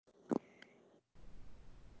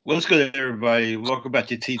What's good, everybody? Welcome back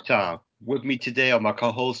to Tea Time. With me today are my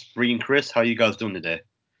co-hosts Bree and Chris. How you guys doing today?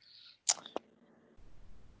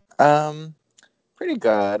 Um, Pretty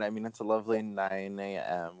good. I mean, it's a lovely 9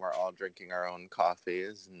 a.m. We're all drinking our own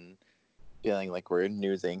coffees and feeling like we're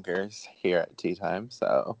news anchors here at tea time.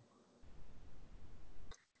 So,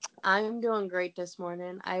 I'm doing great this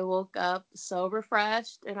morning. I woke up so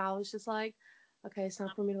refreshed and I was just like, okay, it's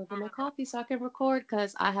time for me to open my coffee so I can record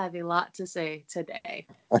because I have a lot to say today.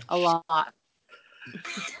 A lot.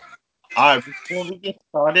 All right, before we get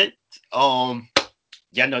started, y'all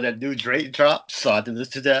know that new Drake dropped, so I did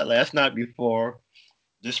listen to that last night before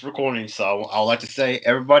this recording. So I would like to say,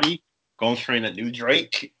 everybody, go and stream that new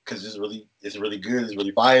Drake because it's really good, it's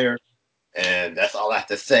really fire, and that's all I have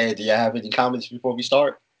to say. Do you have any comments before we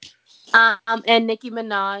start? And Nicki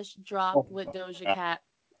Minaj dropped Oh, with Doja Cat.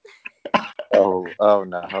 oh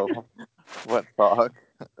no, what song?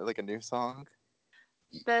 Like a new song?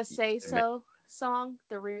 The Say So song,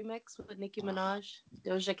 the remix with Nicki Minaj,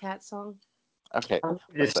 Doja Cat song. Okay, the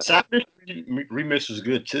listen, Savage remix was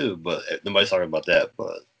good too, but nobody's talking about that.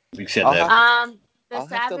 But we said I'll that. have to, The I'll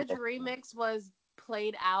have to Savage listen. remix was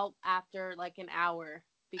played out after like an hour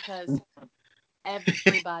because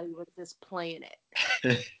everybody was just playing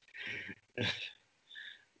it.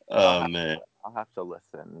 I'll Oh have man, I'll have to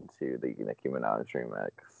listen to the Nicki Minaj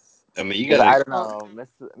remix. I mean, you Because I gotta. don't Oh, know,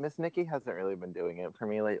 Miss Nikki hasn't really been doing it for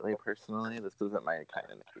me lately. Personally, this isn't my kind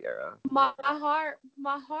of Nikki era. my heart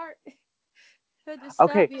had to stop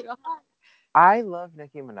Okay, being a heart. I love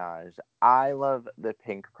Nicki Minaj. I love the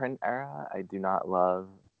Pink Print era. I do not love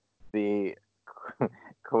the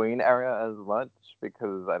Queen era as much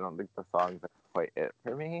because I don't think the songs are quite it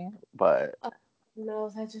for me. But Oh, no,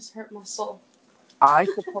 that just hurt my soul. I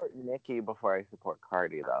support Nicki before I support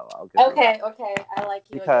Cardi, though. I'll give you that Okay, okay, I like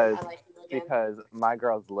you again. because I like you again. my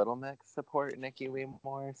girls Little Mix support Nicki way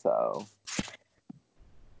more. So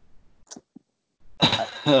I,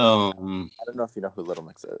 I don't know if you know who Little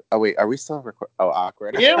Mix is. Oh wait, are we still record? Oh,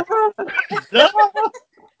 awkward. Yeah, bro. Duh.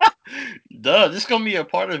 Duh. This gonna be a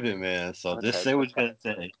part of it, man. So just Okay, say what you perfect.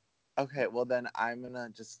 gotta say. Okay, well then I'm gonna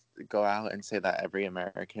just go out and say that every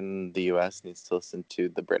American in the U.S. needs to listen to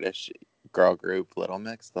the British girl group Little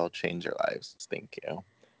Mix. They'll change your lives. Thank you.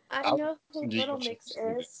 I I'll know who listen to Little you. Mix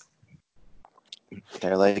is.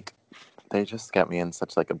 They're like, they just get me in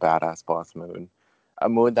such like a badass boss mood, a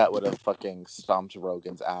mood that would have fucking stomped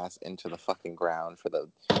Rogan's ass into the fucking ground for the.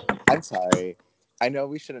 I'm sorry. I know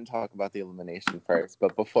we shouldn't talk about the elimination first,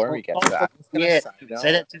 but before we get to that, I'm just gonna Yeah, side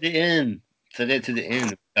say note. that to the end. Say that to the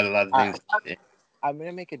end. Got a lot of I, things. I'm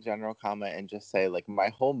gonna make a general comment and just say like my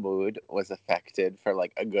whole mood was affected for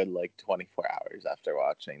like a good like 24 hours after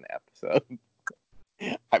watching the episode.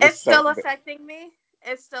 I was It's so still affecting me.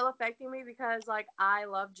 It's still affecting me because like I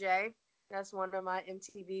love Jay. That's one of my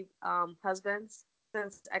MTV husbands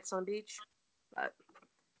since X on Beach. But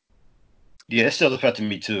Yeah, it's still affecting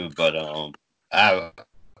me too. But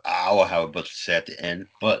I will have a bunch to say at the end.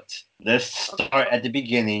 But let's start at the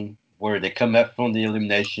beginning where they come back from the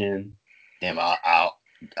elimination. Damn, I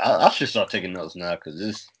should start taking notes now because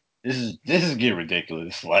this is getting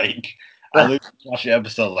ridiculous. Like I literally watched the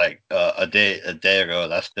episode like a day ago,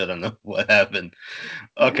 and I still don't know what happened.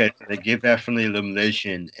 Okay, so they get back from the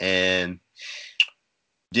elimination, and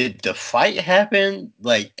did the fight happen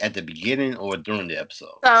like at the beginning or during the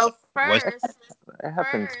episode? so Like, was it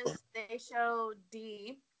happened. first they showed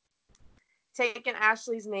D taking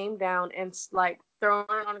Ashley's name down and like throwing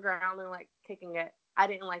it on the ground and like kicking it. I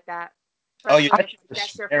didn't like that, oh yeah, especially that if shit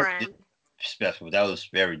that's was your very friend, disrespectful. That was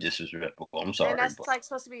very disrespectful. I'm and sorry, that's but like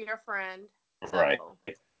supposed to be your friend. right. So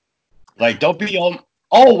Like, don't be on.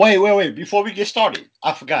 Oh wait! Before we get started,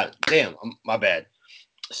 I forgot. Damn, my bad.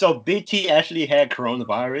 So BT actually had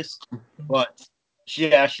coronavirus, but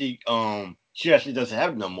she actually doesn't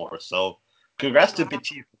have it no more. So congrats to wow,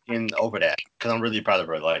 BT for getting over that because I'm really proud of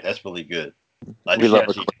her. Like that's really good. Like We she love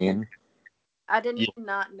a actually queen. I did yeah.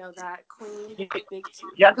 not know that Queen Big T.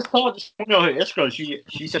 Yeah, I just saw this on her Instagram.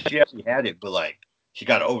 She said she actually had it, but like she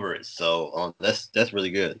got over it. So that's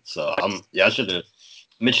really good. So I should have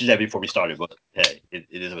mentioned that before we started, but hey, it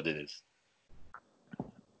is what it is.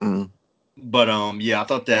 Mm. But yeah, I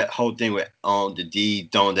thought that whole thing with the D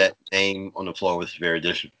throwing that name on the floor was very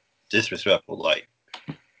disrespectful. Like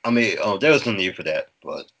I mean, there was no need for that,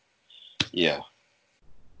 but yeah.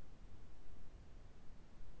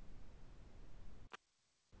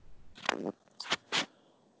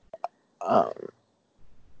 Um,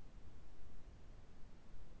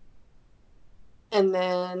 And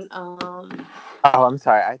then oh, I'm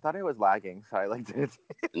sorry. I thought it was lagging, so I like did.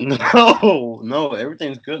 No, no,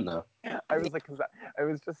 everything's good now. I was like, because I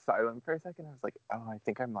was just silent for a second. I was like, oh, I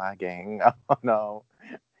think I'm lagging. Oh no.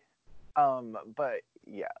 But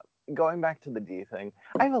yeah, going back to the D thing,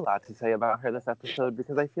 I have a lot to say about her this episode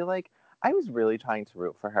because I feel like I was really trying to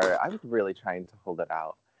root for her. I was really trying to hold it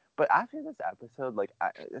out. But after this episode, like,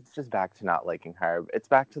 it's just back to not liking her. It's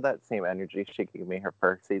back to that same energy she gave me her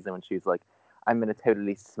first season when she's like, I'm gonna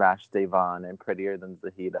totally smash Devon and Prettier Than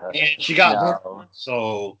Zahida. And she got more, No.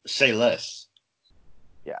 so say less.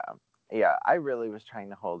 Yeah. Yeah, I really was trying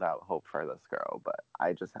to hold out hope for this girl, but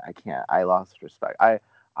I can't. I lost respect. I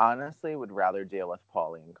honestly would rather deal with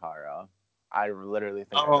Paulie and Kara. I literally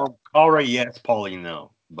think Kara, yes, Pauline,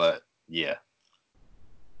 no, but yeah.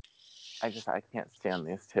 I can't stand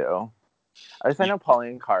these two. At least I know Paulie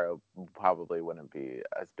and Kara probably wouldn't be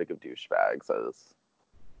as big of douchebags as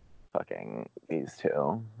fucking these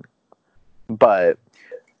two. But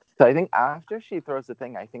so I think after she throws the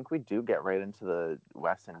thing, I think we do get right into the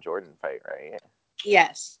Wes and Jordan fight, right?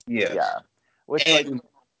 Yes. Yes. Yeah. Which And, like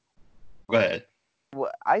go ahead.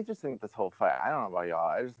 well, I just think this whole fight, I don't know about y'all.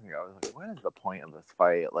 I just think I was like, what is the point of this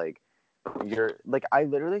fight? Like, you're like, I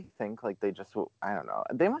literally think like they just, I don't know.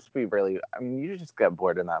 They must be really, I mean, you just get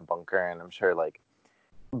bored in that bunker, and I'm sure like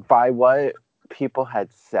by what people had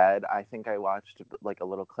said, I think I watched like a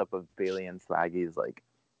little clip of Bailey and Swaggy's like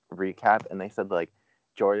recap, and they said like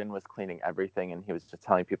Jordan was cleaning everything, and he was just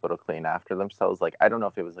telling people to clean after themselves. Like, I don't know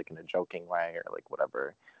if it was like in a joking way or like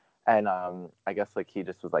whatever. And I guess like he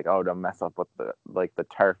just was like, oh, don't mess up with the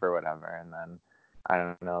turf or whatever. And then I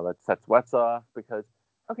don't know, that sets Wes off because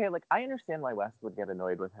okay, like I understand why Wes would get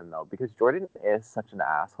annoyed with him though, because Jordan is such an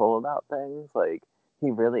asshole about things. Like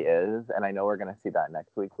he really is, and I know we're gonna see that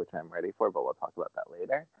next week, which I'm ready for, but we'll talk about that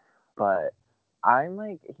later. But I'm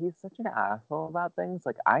like, he's such an asshole about things.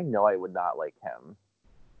 Like I know I would not like him.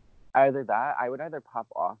 Either that, I would either pop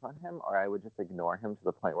off on him, or I would just ignore him to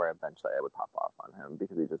the point where eventually I would pop off on him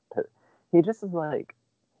because he just is like,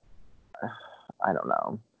 I don't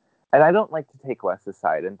know. And I don't like to take Wes's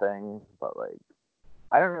side in things, but like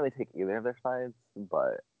I don't really take either of their sides,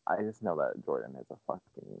 but I just know that Jordan is a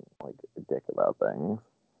fucking like dick about things.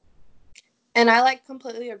 And I like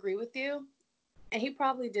completely agree with you. And he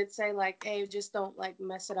probably did say like, "Hey, just don't like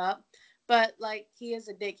mess it up." But like, he is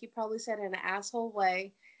a dick. He probably said it in an asshole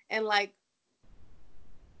way, and like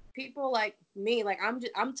people like me, like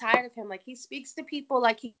I'm tired of him. Like he speaks to people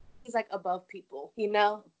like he's like above people,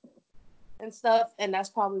 and stuff. And that's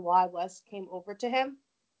probably why Wes came over to him.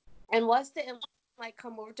 And Wes didn't like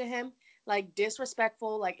come over to him like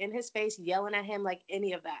disrespectful, like in his face, yelling at him, like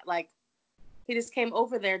any of that. Like he just came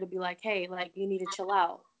over there to be like, "Hey, like you need to chill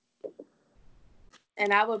out."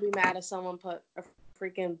 And I would be mad if someone put a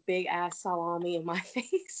freaking big ass salami in my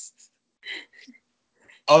face.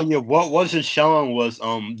 Oh yeah, what wasn't shown was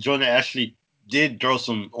Jordan actually did throw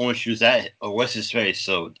some orange juice at what's his face.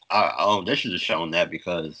 So they should have shown that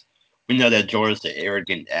because we know that Jordan's the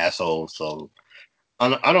arrogant asshole. So I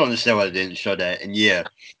don't understand why they didn't show that. And yeah,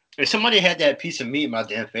 if somebody had that piece of meat in my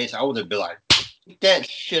damn face, I would have been like, "Get that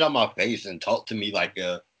shit on my face and talk to me like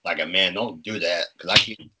a man. Don't do that because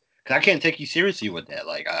I can't take you seriously with that.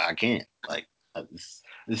 Like I can't. Like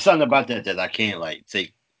there's something about that I can't like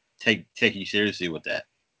take you seriously with that.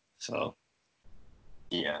 So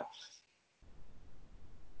yeah.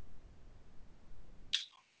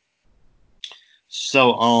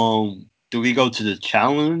 So do we go to the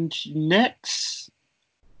challenge next?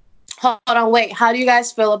 Hold on, wait. How do you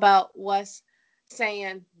guys feel about Wes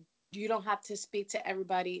saying you don't have to speak to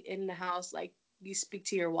everybody in the house like you speak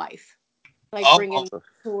to your wife? Like Oh bringing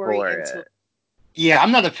Tori For into it. it. yeah,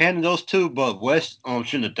 I'm not a fan of those two, but West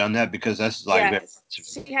shouldn't have done that because that's like Yes,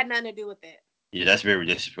 she had nothing to do with it. yeah, that's very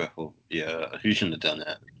disrespectful. Yeah, he shouldn't have done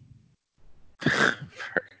that. For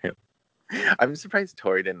him. I'm surprised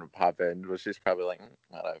Tori didn't pop in, but she's probably like,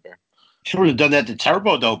 whatever. She would have done that to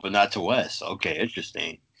Turbo though, but not to West. Okay,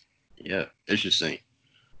 interesting. Yeah, interesting.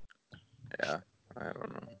 Yeah, I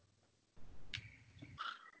don't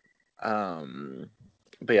know. Um,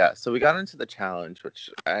 but yeah, so we got into the challenge, which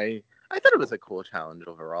I thought it was a cool challenge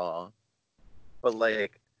overall. But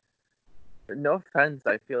like, no offense,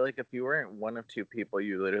 I feel like if you weren't one of two people,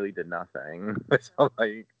 you literally did nothing. So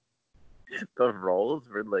like, the roles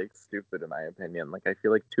were like stupid in my opinion. Like, I feel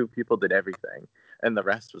like two people did everything, and the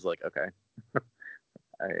rest was like, okay,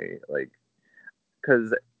 I like,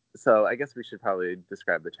 because. So I guess we should probably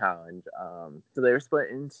describe the challenge. So they were split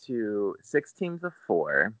into 6 teams of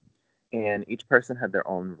 4, and each person had their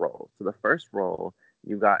own role. So the first role,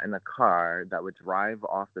 you got in a car that would drive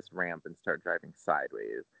off this ramp and start driving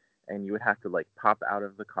sideways, and you would have to like pop out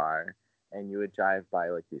of the car, and you would drive by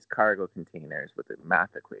like these cargo containers with the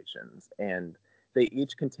math equations, and they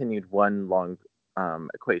each continued one long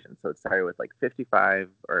equation. So it started with like 55,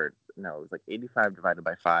 or no, it was like 85 divided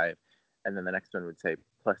by 5, and then the next one would say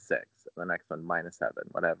plus 6, and the next one minus 7,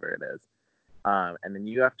 whatever it is. And then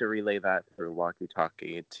you have to relay that through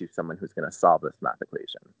walkie-talkie to someone who's going to solve this math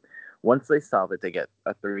equation. Once they solve it, they get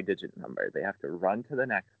a 3-digit number. They have to run to the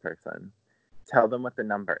next person, tell them what the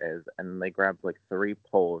number is, and they grab like 3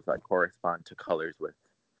 poles that correspond to colors with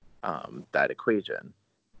that equation.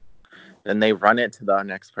 Then they run it to the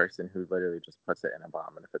next person, who literally just puts it in a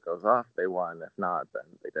bomb. And if it goes off, they won. If not, then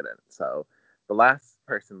they didn't. So the last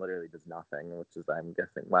person literally does nothing, which is, I'm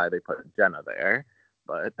guessing, why they put Jenna there.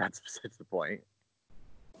 But that's besides the point.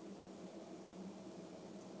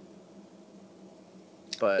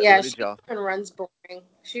 But Yeah, what did y'all? runs boring.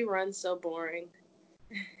 She runs so boring.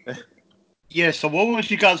 Yeah, so what would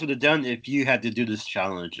you guys would have done if you had to do this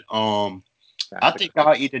challenge? I think Math.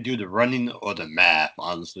 I'll either do the running or the math,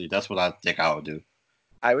 honestly. That's what I think I would do.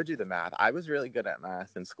 I would do the math. I was really good at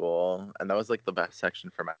math in school, and that was like the best section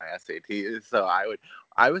for my SATs. So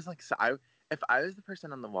if I was the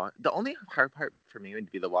person on the walk, the only hard part for me would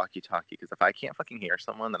be the walkie-talkie, because if I can't fucking hear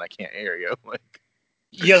someone, then I can't hear you. Like,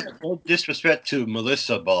 Yeah, no disrespect to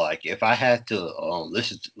Melissa, but like if I had to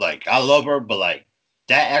listen to, like, I love her, but like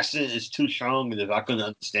that accent is too strong, and if I couldn't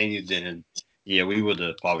understand you, then yeah, we would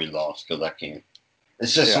have probably lost because I can't.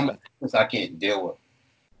 It's just yeah, some things I can't deal with.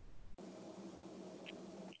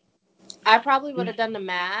 I probably would have done the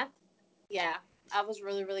math. Yeah, I was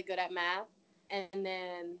really, really good at math. And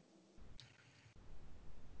then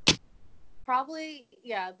probably,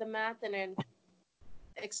 yeah, the math, and then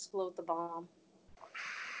explode the bomb.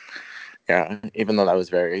 yeah. Even though that was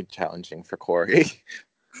very challenging for Corey,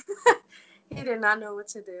 He did not know what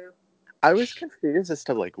to do. I was confused as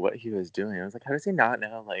to like what he was doing. I was like, how does he not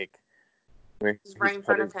know like where It was he's right in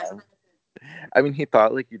front putting of him. them? I mean, he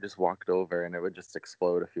thought like you just walked over and it would just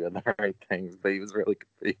explode if you had the right things, but he was really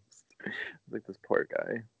confused. Like, this poor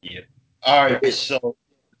guy. Yeah. All right, so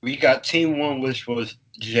we got Team One, which was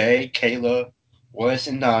Jay, Kayla, Wes,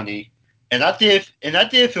 and Nani, and I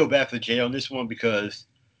did feel bad for Jay on this one because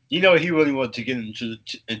he really wanted to get into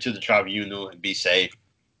the tribunal and be safe.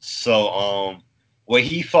 So when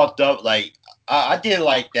he fucked up, like I did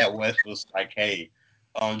like that Wes was like, hey,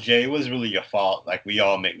 Jay, it was really your fault. Like we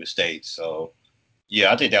all make mistakes. So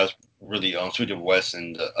yeah, I think that was really sweet of Wes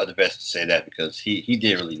and the other best to say that because he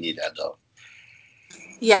did really need that though.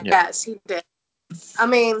 Yeah. Yes, he did. I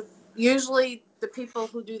mean, usually the people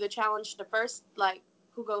who do the challenge the first, like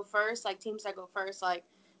who go first, like teams that go first, like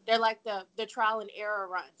they're like the trial and error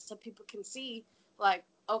runs, so people can see like,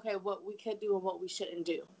 okay, what we could do and what we shouldn't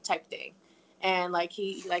do, type thing. And like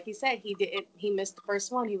he said, he missed the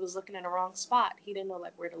first one. He was looking in the wrong spot. He didn't know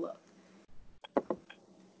like where to look.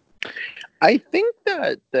 I think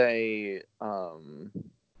that they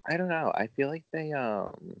I don't know. I feel like they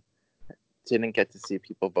didn't get to see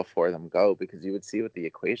people before them go, because you would see what the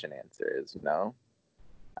equation answer is.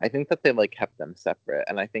 I think that they like kept them separate,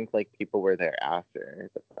 and I think like people were there after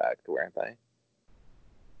the fact, weren't they?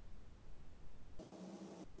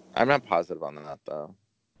 I'm not positive on that though.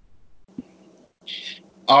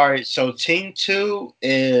 All right, so Team Two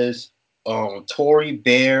is Tori,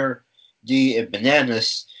 Bear, D, and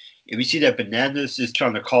Bananas. If we see that Bananas is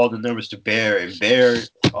trying to call the numbers to Bear, and Bear,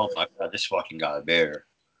 oh my god, this fucking guy, Bear.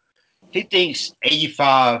 He thinks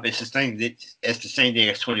 85 is the same. It's the same thing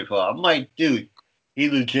as 25. I'm like, dude, he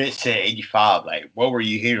legit said 85. Like, what were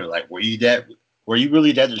you hearing? Like, Were you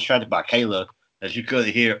really that distracted by Kayla that you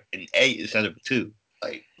couldn't hear an 8 instead of a 2?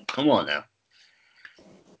 Like, come on now.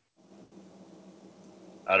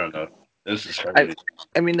 I don't know. This is I crazy.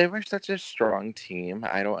 I mean, they were such a strong team.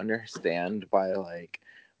 I don't understand why like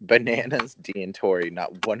Bananas, D, and Tori,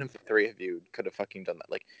 not one of the 3 of you could have fucking done that.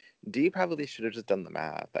 Like, D probably should have just done the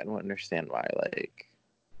math. I don't understand why, like,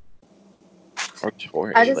 or I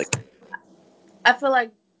Tori, like. just I feel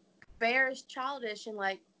like Bear is childish, and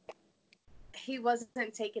like he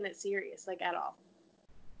wasn't taking it serious like at all.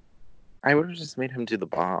 I would have just made him do the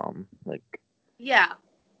bomb. Like, Yeah,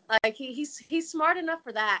 like he's smart enough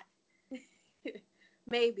for that.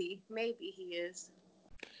 Maybe he is.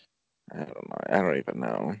 I don't know. I don't even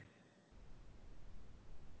know.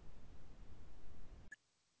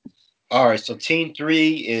 All right, so Team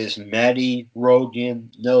Three is Maddie,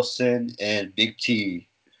 Rogan, Nelson, and Big T.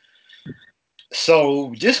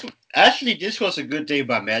 So this was a good day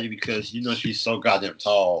by Maddie because she's so goddamn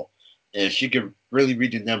tall, and she could really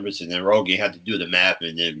read the numbers. And then Rogan had to do the math,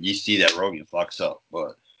 and then you see that Rogan fucks up.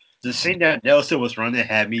 But the scene that Nelson was running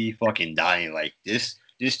had me fucking dying. Like this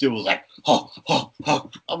this dude was like, oh, oh, oh.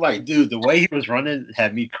 I'm like, dude, the way he was running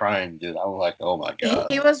had me crying, dude. I was like, oh my god.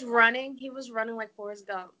 He was running. He was running like Forrest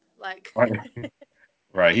Gump. Like Right,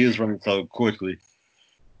 right. He was running so quickly.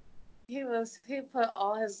 he was. He put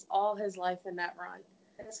all his life in that run.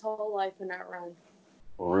 His whole life in that run.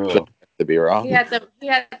 For real. To be wrong. He had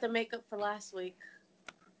the makeup for last week.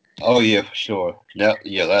 Oh yeah, for sure.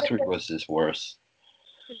 Yeah, last week was just worse.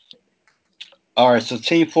 All right, so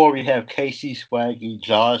team four we have Casey, Swaggy,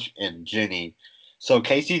 Josh, and Jenny. So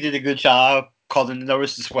Casey did a good job calling the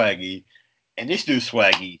numbers to Swaggy, and this dude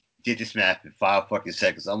Swaggy did this math in 5 fucking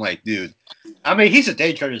seconds. I'm like, dude. I mean, he's a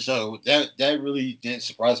day trader, so that really didn't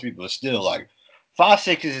surprise me. But still, like 5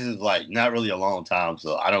 seconds is like not really a long time.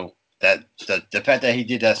 So I don't that the fact that he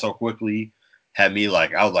did that so quickly had me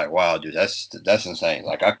like I was like, wow, dude, that's insane.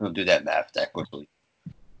 Like I couldn't do that math that quickly.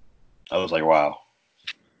 I was like, wow.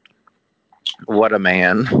 What a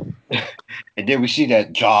man. And then we see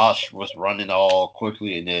that Josh was running all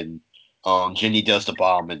quickly, and then Jenny does the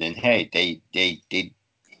bomb, and then hey, they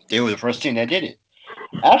were the first team that did it.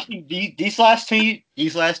 Actually, these last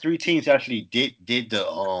three teams actually did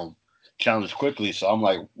the challenge quickly. So I'm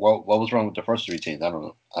like, what was wrong with the first three teams? I don't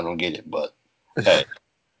know. I don't get it, but hey.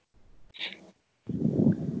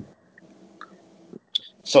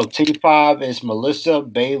 So team five is Melissa,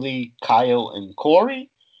 Bailey, Kyle, and Corey,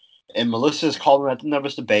 and Melissa's calling out the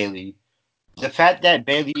numbers to Bailey. The fact that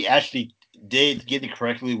Bailey actually did get it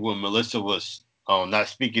correctly when Melissa was not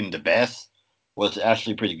speaking the best was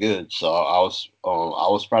actually pretty good. So I was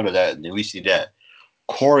proud of that, and then we see that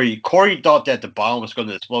Corey thought that the bomb was going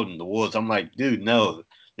to explode in the woods. I'm like, dude, no,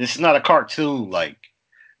 this is not a cartoon. Like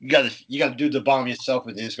you gotta do the bomb yourself,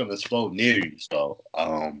 and then it's going to explode near you. So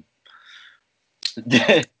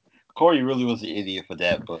Corey really was an idiot for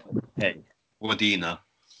that. But hey, what do you know?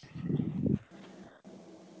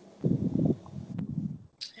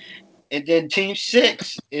 And then team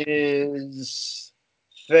six is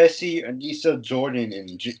Fessy, Anissa, Jordan,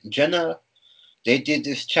 and Jenna. They did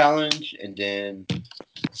this challenge, and then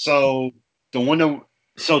so the winner.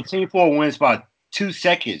 So team four wins by 2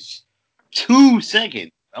 seconds. 2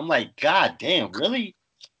 seconds. I'm like, God damn, really?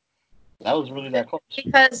 That was really that close.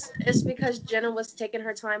 Because Jenna was taking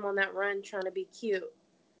her time on that run, trying to be cute.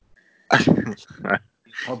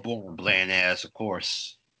 Her boring bland ass, of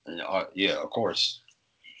course. Yeah, of course.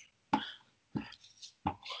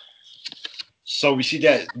 So we see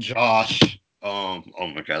that Josh. Oh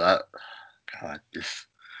my God. God. This.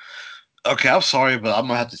 Okay, I'm sorry, but I'm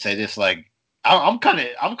gonna have to say this. Like, I'm kind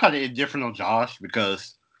of indifferent on Josh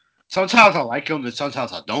because sometimes I like him and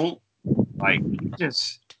sometimes I don't. Like,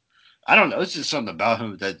 I don't know. It's just something about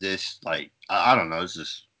him that this, like, I don't know.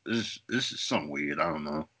 This is something weird. I don't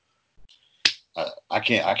know. I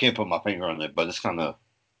can't put my finger on it, but it's kind of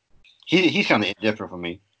he's kind of indifferent for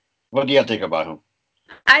me. What do you think about him?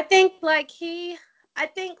 I think like he's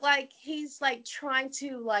like trying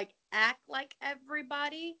to like act like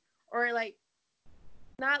everybody, or like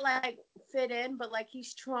not like fit in, but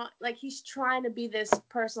he's trying to be this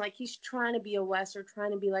person, like he's trying to be a Wes, or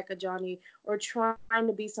trying to be like a Johnny, or trying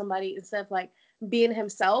to be somebody instead of like being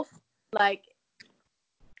himself. Like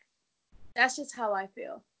that's just how I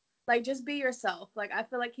feel. Like just be yourself. Like I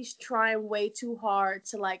feel like he's trying way too hard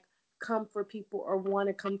to like come for people, or want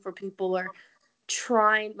to come for people, or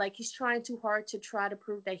he's trying too hard to try to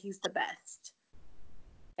prove that he's the best.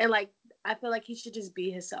 And like I feel like he should just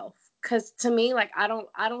be himself. Cause to me, like I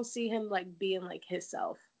don't see him like being like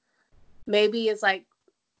himself. Maybe it's like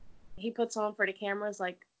he puts on for the cameras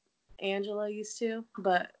like Angela used to,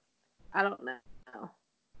 but I don't know.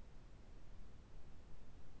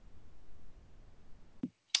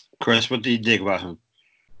 Chris, what do you think about him?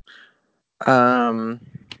 um,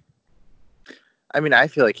 I mean, I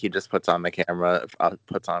feel like he just puts on the camera,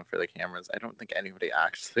 puts on for the cameras. I don't think anybody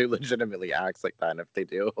actually legitimately acts like that. And if they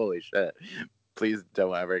do, holy shit, please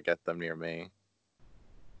don't ever get them near me.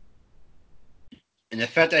 And the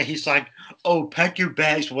fact that he's like, "Oh, pack your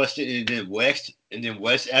bags, Weston," and then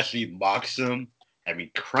West actually mocks him. I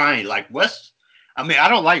mean, crying like West. I mean, I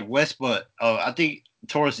don't like West, but I think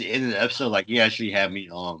towards the end of the episode, like he actually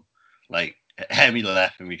like had me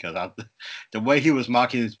laughing because the way he was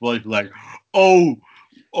mocking his boys, like, "Oh,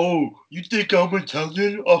 oh, you think I'm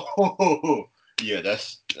intelligent?" Oh, yeah,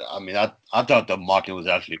 that's. I mean, I thought the mocking was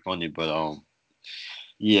actually funny, but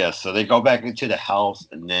yeah. So they go back into the house,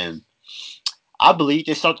 and then I believe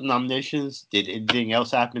they start the nominations. Did anything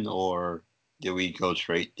else happen, or did we go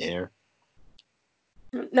straight there?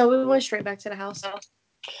 No, we went straight back to the house.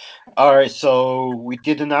 All right, so we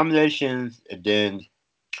did the nominations, and then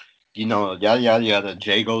yada yada yada.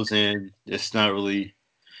 Jay goes in. It's not really.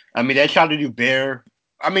 I mean, they tried to do Bear.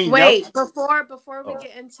 I mean, no. Wait, before we Oh,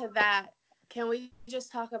 get into that, can we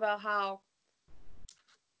just talk about how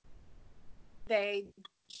they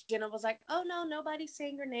Jenna was like, "Oh no, nobody's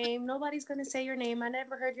saying your name. Nobody's gonna say your name. I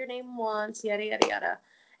never heard your name once. Yada yada yada."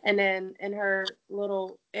 And then in her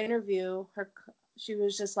little interview, she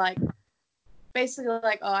was just like, basically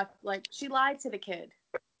like, "Oh, like she lied to the kid."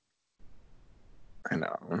 I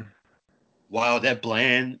know. wow, that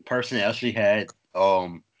bland person actually had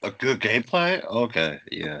a good gameplay. Okay,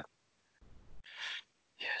 yeah.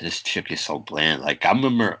 Yeah, this chick is so bland. Like I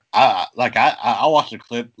remember, I watched a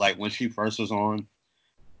clip like when she first was on.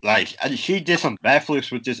 Like she did some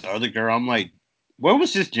backflips with this other girl. I'm like, where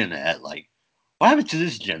was this Jenna at? Like, what happened to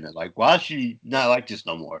this Jenna? Like, why is she not like this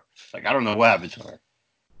no more? Like, I don't know what happened to her.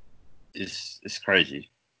 It's crazy.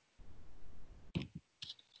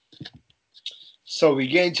 So we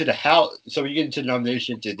get into the house. So we get into the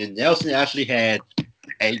nominations, and then Nelson actually had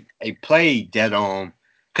a play that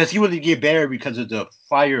because he wanted to get buried because of the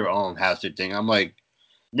fire hazard thing. I'm like,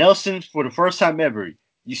 Nelson, for the first time ever,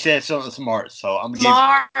 you said something smart. So I'm gonna give you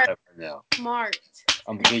Smart, a clap right now. smart.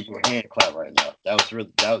 I'm gonna give you a hand clap right now. That was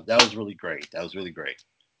really great. That was really great.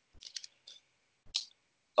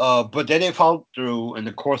 But they didn't follow through, and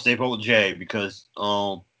of course they vote Jay because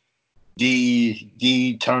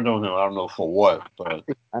D turned on him. I don't know for what, but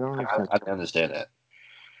I don't understand. I understand that.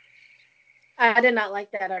 I did not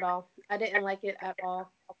like that at all. I didn't like it at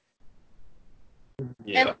all.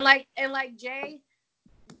 Yeah, And like Jay,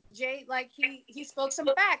 like he spoke some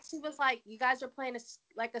facts. He was like, "You guys are playing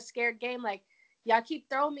like a scared game. Like y'all keep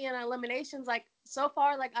throwing me in eliminations. Like so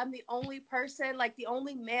far, like I'm the only person, like the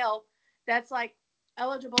only male that's like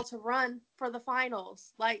eligible to run for the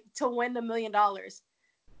finals, like to win the $1 million.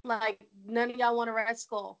 Like none of y'all want a Red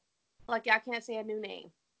Skull. Like y'all can't say a new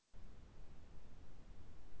name."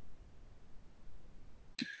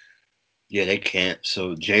 yeah, they can't.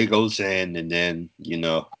 So Jay goes in, and then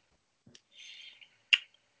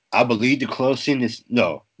I believe the closing is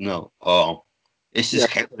no. It's Yeah. this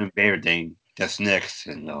Caitlyn Bear thing that's next,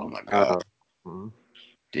 and oh my god, Uh, mm.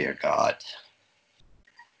 dear God,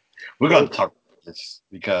 we're gonna Well, talk about this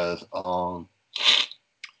because oh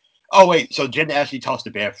wait, so Jenna actually talks to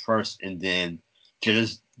Bear first, and then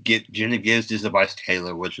Jenna gives this advice to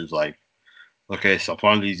Taylor, which is like, okay, so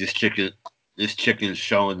finally this chicken's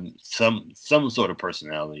showing some sort of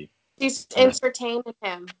personality. She's I mean, entertaining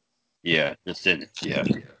him. yeah, just in it, yeah.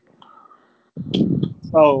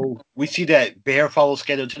 So we see that Bear follows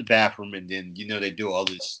Kato to the bathroom, and then they do all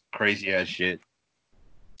this crazy ass shit.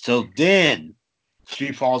 So then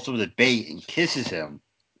she falls for the bait and kisses him,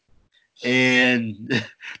 and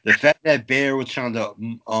the fact that Bear was trying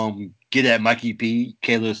to get at Mikey B,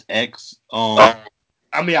 Kayla's ex.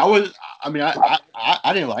 I mean,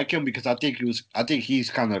 I didn't like him because I think he's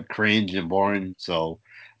kind of cringe and boring. So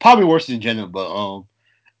probably worse than Jenna, but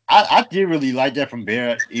I did really like that from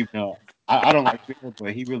Bear, even though I don't like Bear,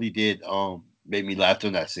 but he really did make me laugh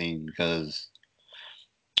on that scene because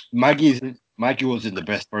Mikey wasn't the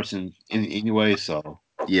best person in anyway. So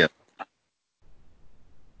yeah,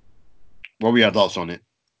 what were your thoughts on it?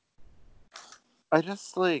 I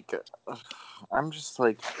just like, I'm just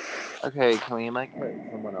like, okay, can we like put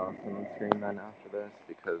someone else on the screen then after this?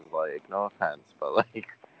 Because like, no offense, but like,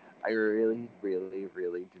 I really, really,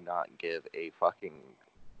 really do not give a fucking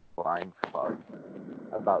flying fuck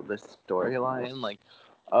about this storyline. Like,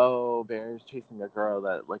 oh, Bear's chasing a girl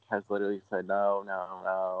that like has literally said no, no,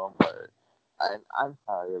 no. But I'm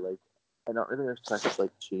sorry, like, I don't really respect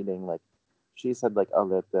like cheating. Like, she said like, oh,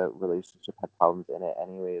 that the relationship had problems in it,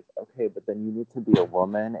 anyways. Okay, but then you need to be a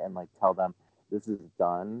woman and like tell them this is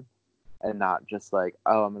done, and not just like,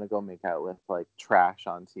 oh, I'm gonna go make out with like trash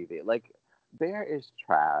on TV. Like, Bear is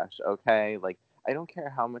trash, okay? Like, I don't care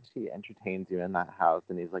how much he entertains you in that house,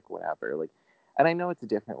 and he's like, whatever. Like, and I know it's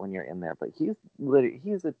different when you're in there, but he's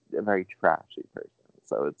a very trashy person.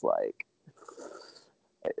 So it's like,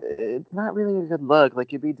 it's not really a good look.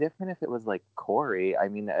 Like, it'd be different if it was like Corey. I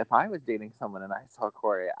mean, if I was dating someone and I saw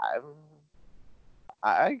Corey,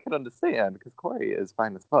 I could understand because Corey is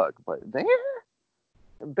fine as fuck, but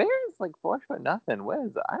Bear's like 4 foot nothing.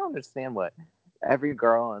 Wiz, I don't understand what every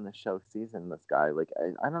girl on the show sees in this guy. Like,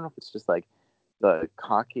 I don't know if it's just like the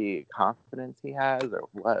cocky confidence he has or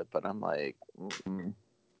what, but I'm like,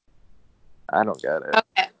 I don't get it.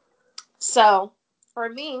 Okay. So for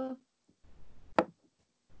me,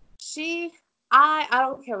 she I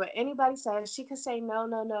don't care what anybody says. She could say no,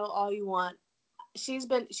 no, no all you want. She's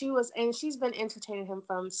been entertaining him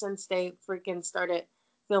from since they freaking started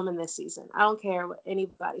filming this season. I don't care what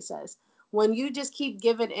anybody says. When you just keep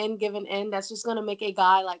giving in, that's just gonna make a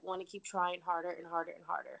guy like want to keep trying harder and harder and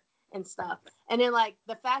harder. and stuff. And then like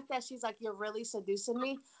the fact that she's like, you're really seducing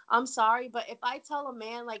me. I'm sorry, but if I tell a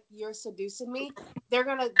man like you're seducing me, they're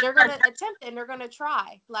gonna attempt it and they're gonna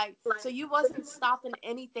try. Like, so you wasn't stopping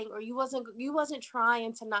anything, or you wasn't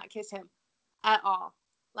trying to not kiss him at all.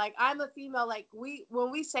 Like, I'm a female, like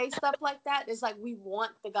when we say stuff like that, it's like we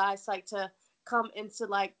want the guys like to come into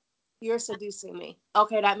like, you're seducing me.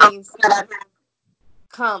 Okay, that means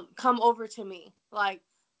come over to me. Like,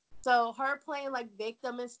 so her playing like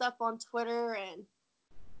victim and stuff on Twitter, and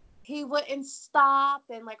he wouldn't stop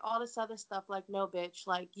and like all this other stuff. Like, no, bitch.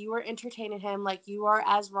 Like, you were entertaining him. Like, you are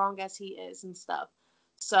as wrong as he is and stuff.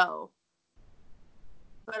 So,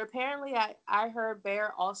 but apparently, I heard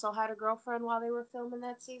Bear also had a girlfriend while they were filming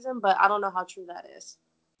that season, but I don't know how true that is.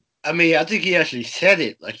 I mean, I think he actually said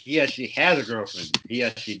it. Like he actually has a girlfriend. He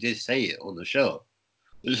actually did say it on the show.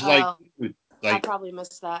 It's Oh, I like probably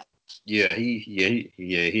missed that.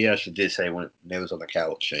 he actually did say when they was on the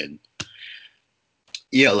couch and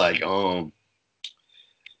yeah, like I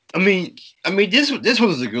mean, this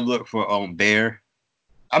was a good look for Bear.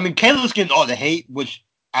 I mean, Kayla's getting all the hate, which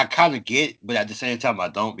I kind of get, but at the same time I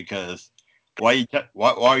don't because why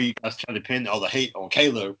are you guys trying to pin all the hate on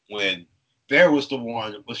Kayla when Bear was the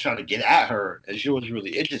one that was trying to get at her and she was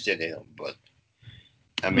really interested in him? But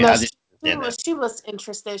I mean, No, I she didn't understand that. she was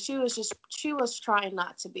interested. She was trying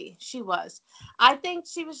not to be. She was. I think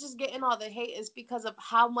she was just getting all the hate is because of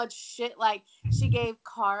how much shit like she gave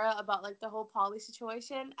Kara about like the whole Polly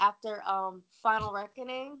situation after Final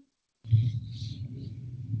Reckoning.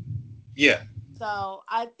 Yeah, So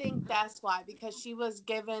I think that's why, because she was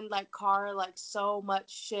giving like Kara like so much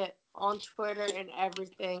shit on Twitter and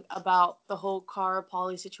everything about the whole Kara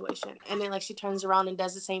Polly situation, and then like she turns around and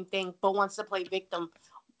does the same thing, but wants to play victim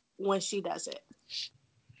when she does it.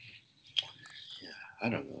 I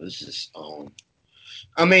don't know. This is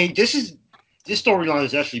I mean, this storyline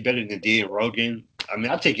is actually better than Dia Rogan. I mean,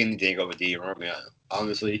 I take anything over Dia Rogan,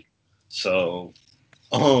 honestly. So,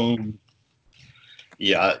 um,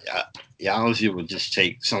 yeah, yeah, I honestly would just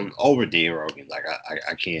take some over Dia Rogan. Like,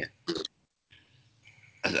 I can't,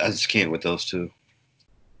 I just can't with those two.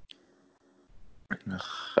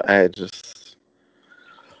 I just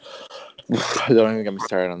don't even get me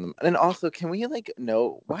started on them. And also, can we like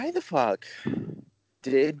know why the fuck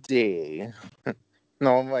did D?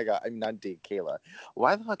 No, oh my god, I'm not D, Kayla.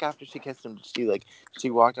 Why the fuck after she kissed him, she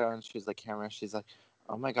walked out and she's like camera. She's like,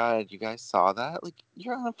 oh my god, you guys saw that? Like,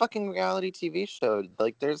 you're on a fucking reality TV show.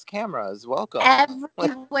 Like, there's cameras. Welcome. Like,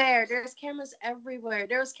 Everywhere. There's cameras everywhere.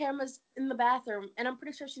 There was cameras in the bathroom, and I'm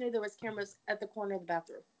pretty sure she knew there was cameras at the corner of the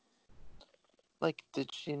bathroom. like,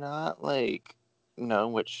 did she not like know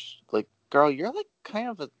which? Like, girl, you're like kind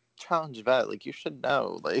of a challenge vet. Like, you should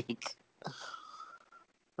know. Like,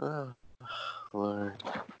 oh, Lord,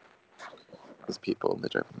 those people, they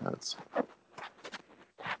drive me nuts.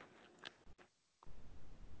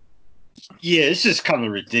 Yeah, it's just kind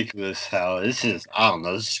of ridiculous how this is. I don't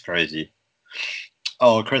know. This is crazy.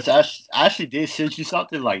 Oh, Chris, I actually did send you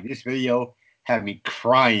something. Like this video had me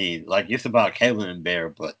crying. Like it's about Caitlyn and Bear,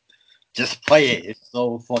 but just play it. It's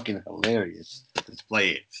so fucking hilarious. Just play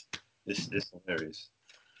it. It's hilarious.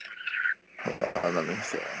 Let me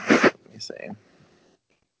see. Let me see.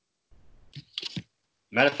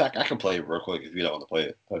 Matter of fact, I can play it real quick if you don't want to play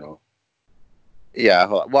it. Hold on. Yeah,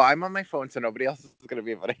 hold on. Well, I'm on my phone, so nobody else is gonna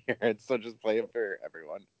be able to hear it. So just play it for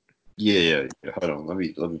everyone. Yeah. Hold on. Let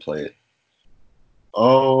me play it.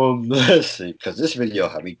 Let's see, because this video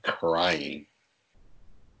had me crying.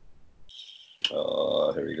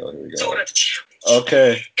 Here we go.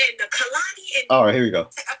 Okay. And the Kalani and all right, here we go.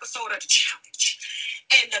 Episode of the challenge.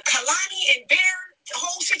 And the Kalani and Bear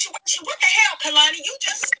whole situation. What the hell, Kalani? You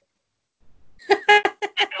just and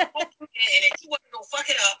you wasn't gonna fuck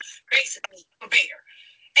it up, basically, for Bear.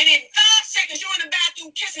 And in 5 seconds, you're in the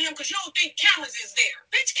bathroom kissing him because you don't think cameras is there.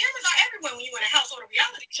 Bitch, cameras are everywhere when you're in a house on a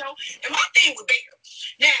reality show. And my thing with Bear,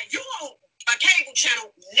 now you on a cable channel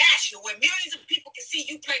national where millions of people can see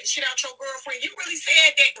you play the shit out your girlfriend. You really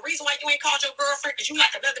said that the reason why you ain't called your girlfriend because you like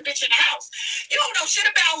another bitch in the house. You don't know shit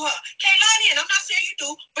about her. Kaylani, and I'm not saying you do,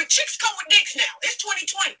 but chicks come with dicks now. It's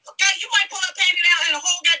 2020, okay? You might pull her panty down and the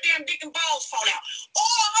whole goddamn dick and balls fall out. Or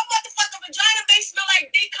her motherfucking vagina may smell like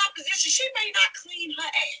decomposition. She may not clean her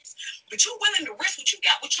ass. But you willing to risk what you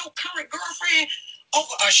got with your current girlfriend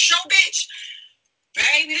over a show, bitch?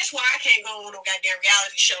 Baby, that's why I can't go on no goddamn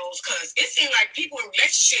reality shows, because it seems like people in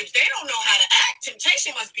relationships, they don't know how to act.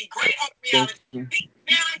 Temptation must be great on reality.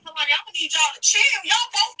 Now, somebody, I'm going to need y'all to chill.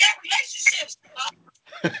 Y'all both got relationships.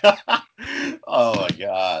 Oh, my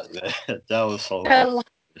God. That was so funny.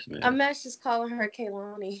 A mess just calling her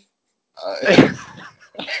Kaylani.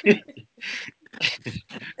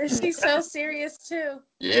 And she's so serious too.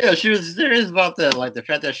 Yeah, she was serious about that. Like the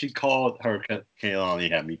fact that she called her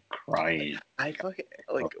Kaylani had me crying. I fucking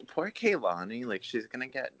like poor Kaylani. Like she's gonna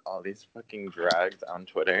get all these fucking drags on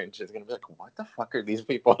Twitter, and she's gonna be like, "What the fuck are these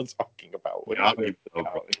people talking about? What Yeah, is this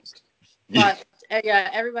about?" But yeah,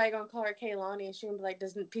 everybody gonna call her Kaylani, and she gonna be like,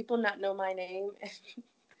 "Does people not know my name?"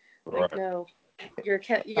 Like, right. no, you're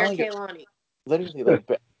like, Kaylani. literally, like,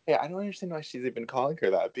 but yeah, I don't understand why she's even calling her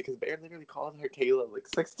that because Bear literally called her Kayla like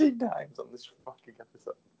 16 times on this fucking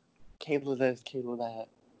episode. Kayla this, Kayla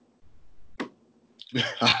that.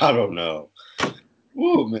 I don't know.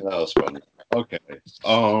 Ooh, man, that was funny. Okay.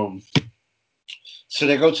 So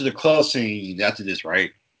they go to the club scene after this,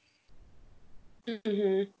 right?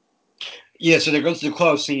 Mm-hmm. Yeah, so they go to the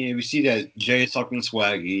club scene and we see that Jay is talking to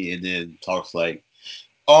Swaggy and then talks like,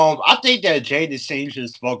 I think that Jay the Sane should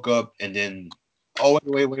spoke up and then, oh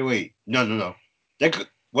wait, no.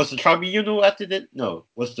 Was the tribunal after that? No,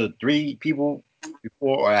 was the three people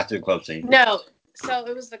before or after the club scene? No, so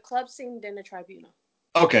it was the club scene, then the tribunal.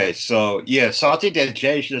 Okay, so yeah, so I think that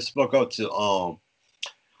Jay should have spoke up to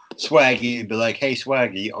Swaggy and be like, hey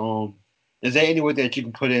Swaggy, is there any way that you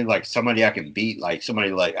can put in like somebody I can beat, like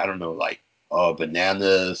somebody like I don't know, like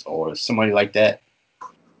Bananas or somebody like that?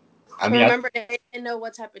 I mean, Remember, they didn't know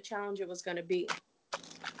what type of challenge it was gonna be.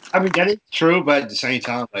 I mean that is true, but at the same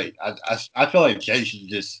time, like I feel like Jay should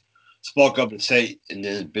just spoke up and say and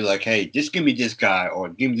then be like, hey, just give me this guy or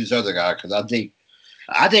give me this other guy because I think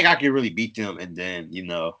I can really beat them and then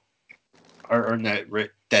earn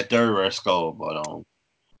that third red skull, but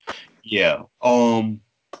yeah.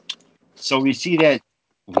 So we see that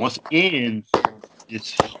once again,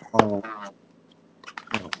 it's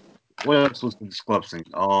what else was in this club scene?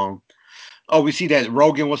 Oh, we see that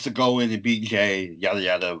Rogan wants to go in and beat Jay, yada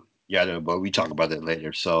yada yada. But we talk about that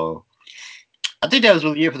later. So I think that was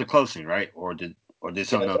really it for the club scene, right? Or did Yeah,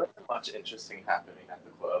 something there else? wasn't much interesting happening at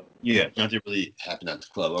the club. Yeah, nothing really happened at the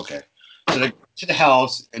club. Okay, so they go to the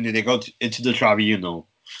house and then they go into the tribunal.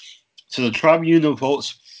 So the tribunal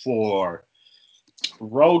votes for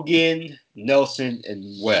Rogan, Nelson, and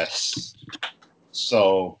West.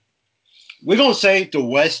 So we're gonna save the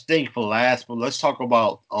West thing for last, but let's talk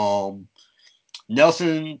about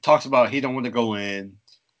Nelson talks about he don't want to go in.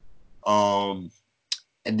 Um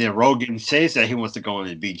and then Rogan says that he wants to go in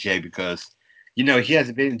and beat Jay because he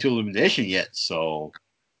hasn't been into elimination yet. So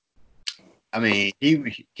I mean he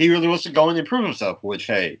really wants to go in and prove himself, which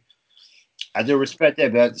hey, I do respect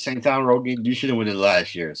that, but at the same time, Rogan, you should have won it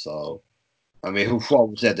last year. So I mean who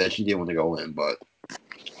fault was that she didn't want to go in, but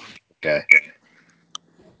okay. Yeah,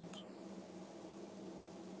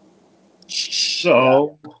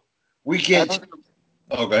 So we I get don't,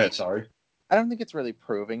 oh go ahead, sorry. I don't think it's really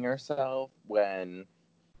proving yourself when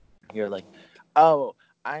you're like, oh,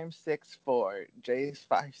 I'm 6'4", Jay's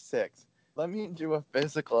 5'6". Let me do a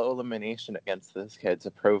physical elimination against this kid to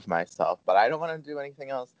prove myself, but I don't want to do anything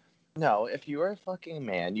else. No, if you were a fucking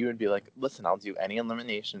man, you would be like, listen, I'll do any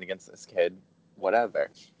elimination against this kid, whatever.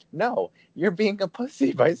 No, you're being a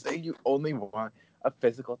pussy by saying you only want a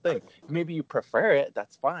physical thing. Maybe you prefer it,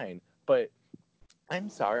 that's fine, but I'm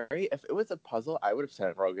sorry. If it was a puzzle, I would have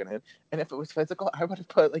sent Rogan in, and if it was physical, I would have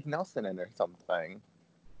put like Nelson in or something.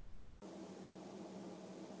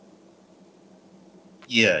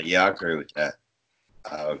 Yeah, I agree with that.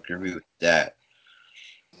 I agree with that.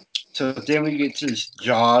 So then we get to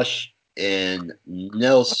Josh and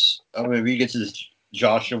Nels. I mean, we get to this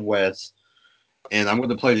Josh and Wes, and I'm going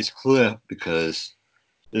to play this clip because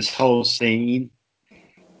this whole scene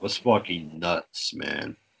was fucking nuts,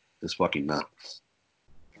 man. It's fucking nuts.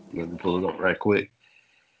 Let me pull it up right quick.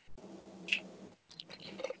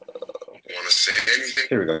 Want to say anything?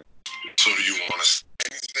 Here we go. So, do you want to say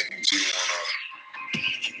anything? Do you want to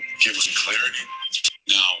give us clarity?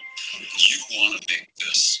 Now, you want to make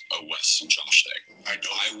this a Wes and Josh thing. I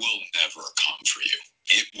will never come for you.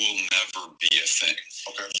 It will never be a thing.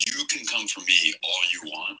 Okay. You can come for me all you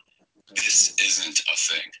want. This isn't a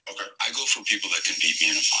thing. Okay. I go for people that can beat me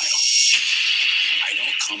in a final. I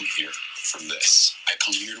don't come here for this. I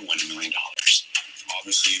come here to win $1 million.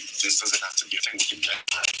 Obviously, this doesn't have to be a thing. We can get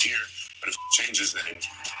right here. But if it changes, then I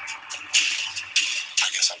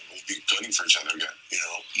guess we'll be gunning for each other again. No.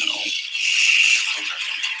 Okay.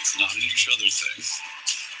 It's not an each other thing.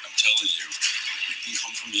 I'm telling you, you can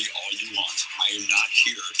come for me all you want. I am not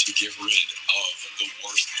here to get rid of the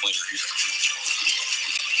worst player here.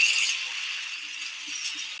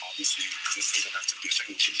 Obviously, this doesn't have to be a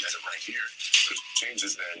thing. We can get it right here. But if it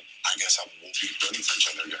changes, then I guess we'll be gunning for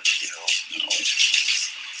each other again. No.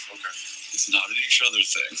 Okay. It's not an each other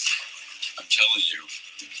thing. I'm telling you,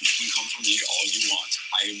 you can come for me all you want.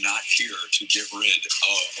 I am not here to get rid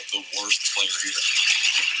of the worst player here.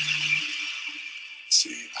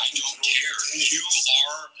 See, I don't care. You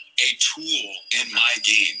are a tool in my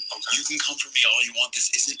game. Okay. You can come for me all you want. This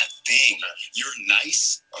isn't a thing. Okay. You're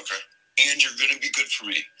nice. Okay. And you're going to be good for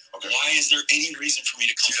me. Okay. Why is there any reason for me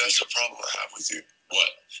to come? See, that's the problem I have with you. What?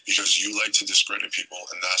 Because you like to discredit people,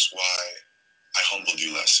 and that's why I humbled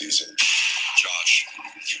you last season. Josh,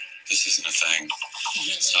 this isn't a thing.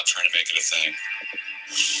 Stop trying to make it a thing.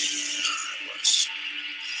 Wes.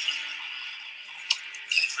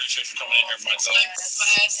 Appreciate you coming in here, my son.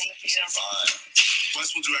 Thank you. Bye.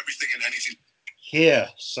 Wes will do everything and anything. Yeah,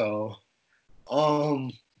 so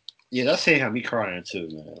yeah, that scene had me crying too,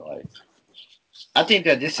 man. Like, I think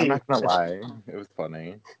that this I'm scene, not gonna lie, it was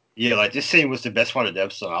funny. yeah, like this scene was the best part of the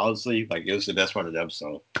episode. Honestly, like it was the best part of the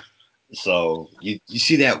episode. So you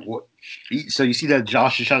see that, so you see that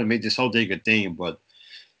Josh is trying to make this whole thing a thing, but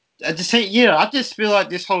at the same, yeah, I just feel like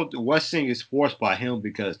this whole West thing is forced by him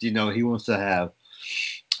because he wants to have.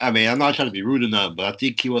 I mean, I'm not trying to be rude or nothing, but I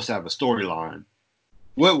think he wants to have a storyline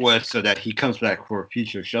with West so that he comes back for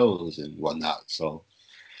future shows and whatnot. So,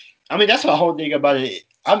 I mean, that's my whole thing about it.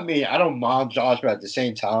 I mean, I don't mind Josh, but at the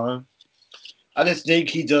same time, I just think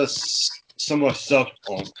he does so much stuff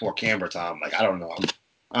for camera time. Like, I don't know.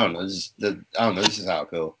 I don't know. I don't know. This is how I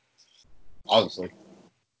feel. Honestly.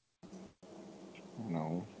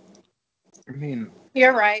 No. I mean,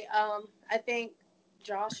 You're right. I think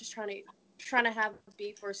Josh is trying to have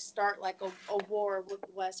beef or start like a war with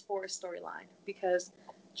West for a storyline because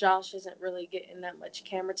Josh isn't really getting that much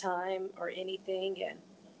camera time or anything, and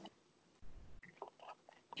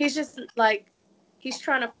he's just like he's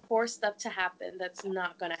trying to force stuff to happen that's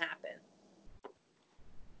not going to happen.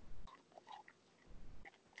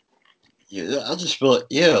 Yeah, I just feel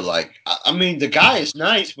yeah, like I mean, the guy is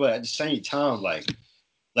nice, but at the same time, like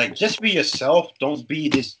just be yourself. Don't be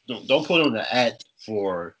this. Don't put on the act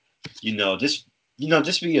for, just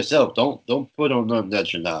just be yourself. Don't put on nothing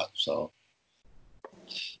that you're not. So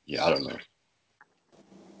yeah, I don't know.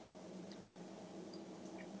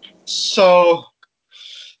 So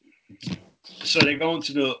they go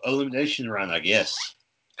into the elimination round, I guess.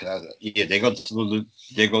 Yeah, they go to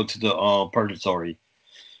the purgatory,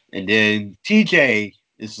 and then TJ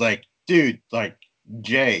is like, dude, like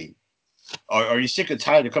Jay. Are you sick and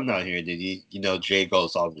tired of coming out here? Then Jay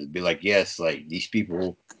goes off and be like, yes, like these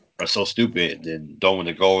people are so stupid and don't want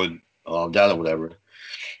to go and down or whatever.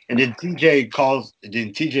 And then TJ calls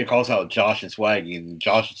out Josh and Swaggy, and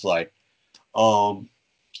Josh is like,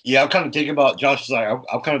 yeah, I'm kind of thinking about. Josh is like,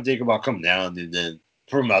 I'm kind of thinking about coming down and then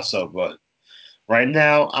prove myself, but right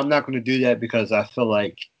now I'm not going to do that because I feel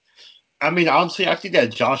like, I mean, honestly, I think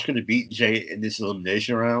that Josh going to beat Jay in this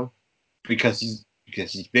elimination round because he's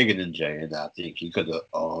bigger than Jay, and I think he could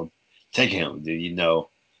have taken him.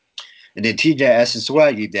 And then TJ asked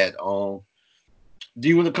Swaggy that do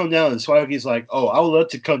you want to come down? And Swaggy's like, oh, I would love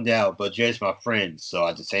to come down, but Jay's my friend, so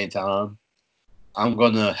at the same time, I'm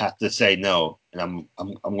gonna have to say no, and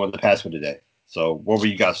I'm going to pass for today. So, what were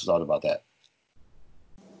you guys' thought about that?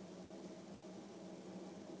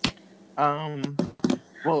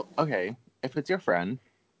 Well, okay, if it's your friend,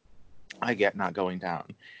 I get not going down.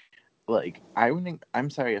 Like, I'm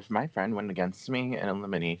sorry, if my friend went against me in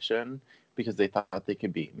elimination because they thought they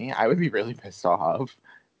could beat me, I would be really pissed off.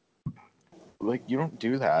 Like, you don't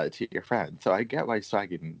do that to your friend, so I get why Swaggy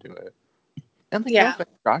didn't do it. And like, no Yeah. offense,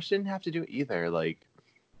 Josh didn't have to do it either. Like,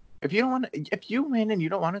 if you win and you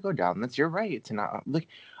don't want to go down, that's your right to not. Like,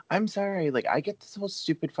 I'm sorry, like, I get this whole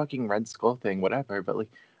stupid fucking Red Skull thing, whatever, but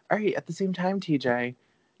like, all right, at the same time, TJ,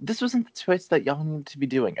 this wasn't the twist that y'all needed to be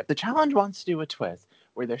doing. If the challenge wants to do a twist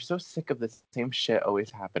where they're so sick of the same shit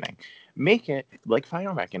always happening, make it like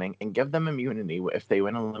Final Reckoning and give them immunity if they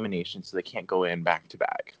win elimination so they can't go in back to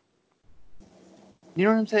back. You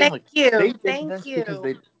know what I'm saying? Thank Like, they you. did Thank this because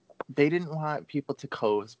you. they didn't want people to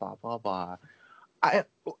coast, blah blah blah. I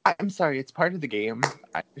I'm sorry, it's part of the game.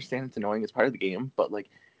 I understand it's annoying, it's part of the game, but like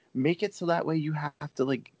make it so that way you have to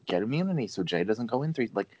like get immunity so Jay doesn't go in three.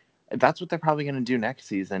 Like that's what they're probably gonna do next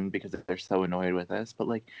season because they're so annoyed with this. But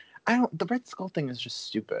like the Red Skull thing is just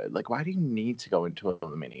stupid. Like why do you need to go into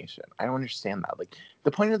elimination? I don't understand that. Like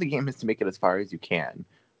the point of the game is to make it as far as you can.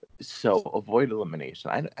 So avoid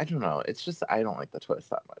elimination. I don't know. It's just I don't like the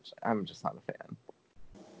twist that much. I'm just not a fan.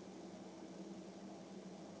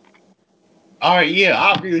 All right, yeah,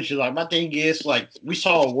 I agree with you. Like, my thing is, like, we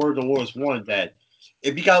saw a Word of Wars 1 that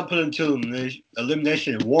if you got put into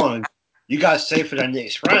elimination in one, you got safe for that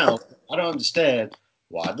next round. I don't understand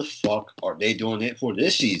why the fuck are they doing it for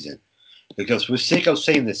this season? Because we're sick of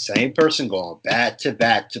seeing the same person going back to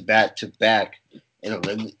back to back to back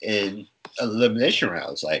in elimination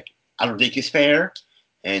rounds. Like, I don't think it's fair,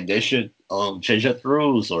 and they should change up the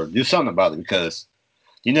rules or do something about it because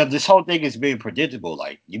this whole thing is being predictable.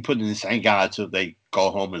 Like, you put in the same guy until they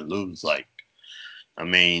go home and lose. Like, I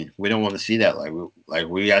mean, we don't want to see that.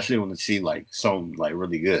 We actually want to see like something like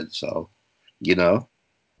really good. So, you know,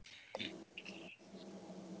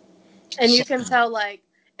 And you can tell, like,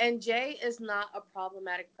 and Jay is not a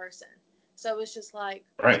problematic person. So it's just like,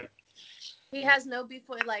 right? he has no beef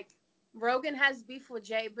with, like, Rogan has beef with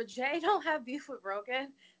Jay, but Jay don't have beef with Rogan.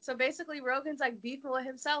 So basically, Rogan's like beefing with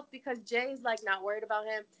himself because Jay's like not worried about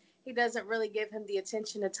him. He doesn't really give him the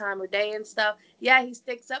attention, the time of day and stuff. Yeah, he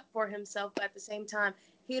sticks up for himself, but at the same time,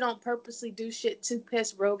 he don't purposely do shit to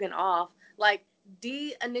piss Rogan off. Like,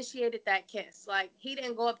 D initiated that kiss. Like, he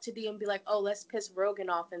didn't go up to D and be like, "Oh, let's piss Rogan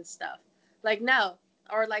off and stuff." Like, no.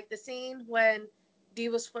 Or like the scene when D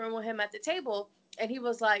was flirting with him at the table, and he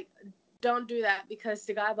was like, "Don't do that because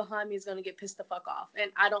the guy behind me is going to get pissed the fuck off,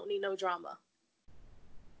 and I don't need no drama."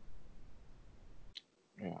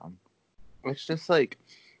 Yeah. It's just like,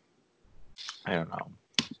 I don't know.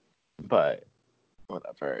 But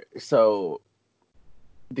whatever. So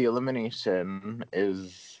the elimination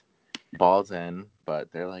is balls in,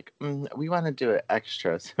 but they're like, we want to do it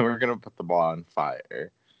extra, so we're going to put the ball on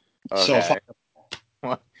fire. Okay.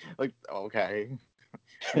 So Like, okay.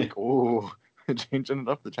 Like, ooh. Changing it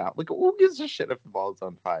up the top. Like, who gives a shit if the ball's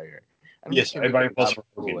on fire? And yes, everybody votes for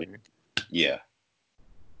Rogan. cooler. Yeah.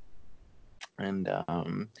 And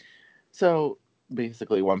so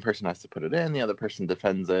basically one person has to put it in, the other person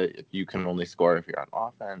defends it. You can only score if you're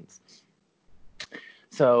on offense.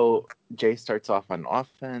 So Jay starts off on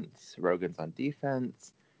offense, Rogan's on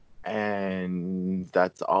defense, and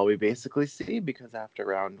that's all we basically see because after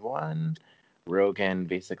round one, Rogan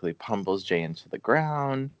basically pummels Jay into the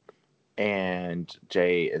ground and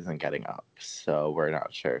Jay isn't getting up. So we're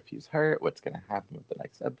not sure if he's hurt, what's going to happen with the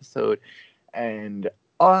next episode. And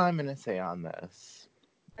all I'm going to say on this,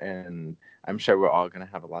 and I'm sure we're all going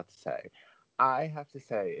to have a lot to say, I have to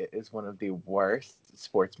say it is one of the worst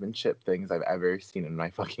sportsmanship things I've ever seen in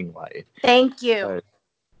my fucking life. Thank you. But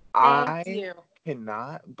Thank I you.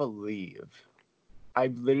 cannot believe, I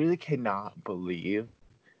literally cannot believe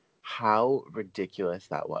how ridiculous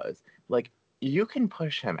that was. Like, you can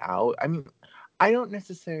push him out. I mean, I don't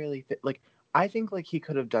necessarily like, I think like he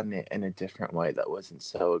could have done it in a different way that wasn't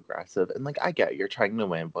so aggressive. And like, I get you're trying to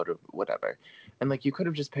win, but whatever. And like, you could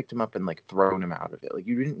have just picked him up and like thrown him out of it. Like,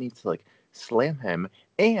 you didn't need to like slam him.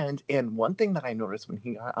 And one thing that I noticed when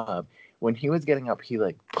he got up, when he was getting up, he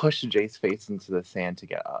like pushed Jay's face into the sand to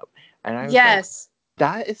get up. And I was like, Yes.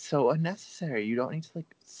 that is so unnecessary. You don't need to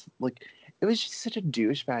like it was just such a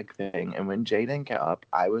douchebag thing. And when Jay didn't get up,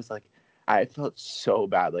 I was like, I felt so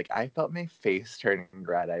bad. Like, I felt my face turning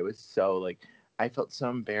red. I was so like, I felt so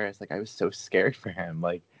embarrassed. Like, I was so scared for him.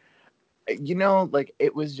 Like, like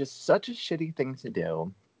it was just such a shitty thing to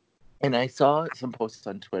do. And I saw some posts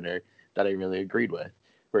on Twitter that I really agreed with,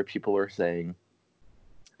 where people were saying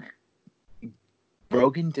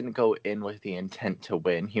Rogan didn't go in with the intent to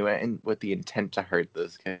win. He went in with the intent to hurt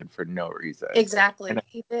this kid for no reason. Exactly. And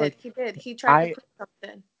He did. like, He did. He tried to prove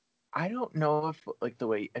something. I don't know if like the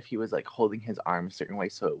way if he was like holding his arm a certain way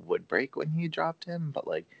so it would break when he dropped him, but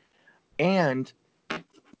like, and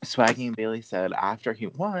Swaggy and Bailey said after he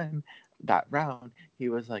won that round, he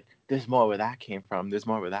was like, "There's more where that came from. There's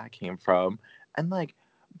more where that came from," and like,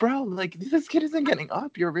 bro, like this kid isn't getting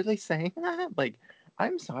up. You're really saying that? Like,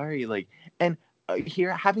 I'm sorry, like, and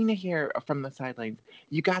here having to hear from the sidelines,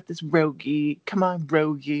 you got this, Rogie. Come on,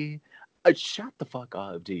 Rogie. Shut the fuck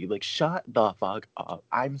up, dude. Like, shut the fuck up.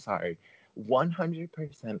 I'm sorry.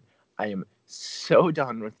 100%. I am so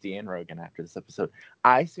done with Dean Rogan after this episode.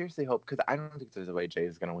 I seriously hope, because I don't think there's a way Jay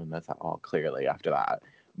is going to win this at all, clearly, after that.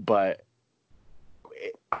 But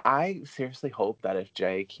I seriously hope that if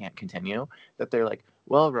Jay can't continue, that they're like,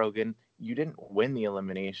 well, Rogan, you didn't win the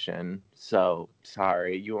elimination, so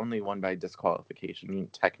sorry. You only won by disqualification. You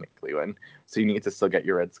didn't technically win, so you need to still get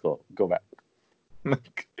your red skull. Go back.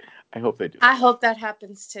 I hope they do that. I hope that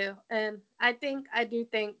happens too. And I do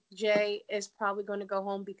think Jay is probably going to go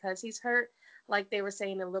home because he's hurt. Like they were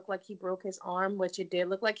saying, it looked like he broke his arm, which it did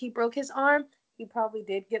look like he broke his arm. He probably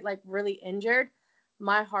did get like really injured.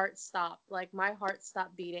 My heart stopped. Like my heart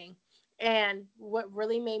stopped beating. And what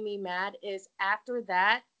really made me mad is after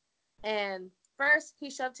that, and first he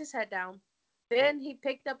shoved his head down. Then he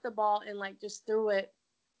picked up the ball and like just threw it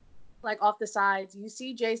like off the sides. You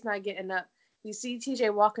see Jay's not getting up. You see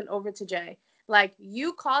TJ walking over to Jay. Like,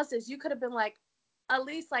 you caused this. You could have been like, at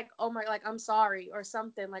least like, oh my, like, I'm sorry or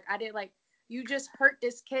something. Like, I did like, you just hurt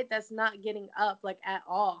this kid that's not getting up like at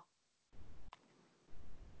all.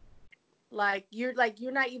 Like you're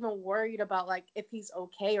not even worried about like if he's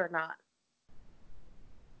okay or not.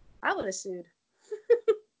 I would have sued.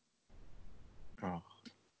 Oh,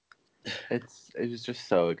 it was just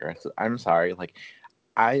so aggressive. I'm sorry. Like,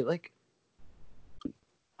 I like.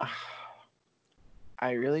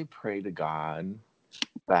 I really pray to God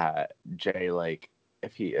that Jay, like,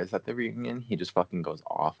 if he is at the reunion, he just fucking goes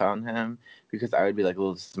off on him. Because I would be like,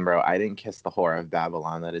 listen, bro, I didn't kiss the whore of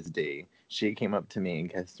Babylon that is D. She came up to me and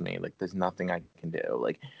kissed me. Like, there's nothing I can do.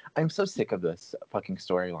 Like, I'm so sick of this fucking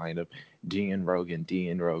storyline of D and Rogan, D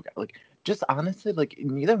and Rogan. Like, just honestly, like,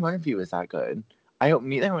 neither one of you is that good. I hope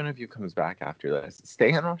neither one of you comes back after this. Stay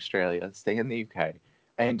in Australia, stay in the UK,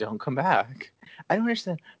 and don't come back. I don't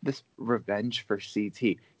understand this revenge for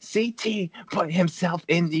CT. CT put himself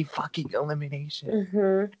in the fucking elimination.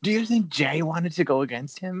 Mm-hmm. Do you think Jay wanted to go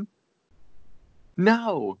against him?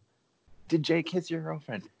 No. Did Jay kiss your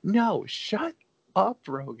girlfriend? No. Shut up,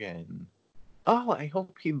 Rogan. Oh, I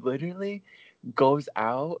hope he literally goes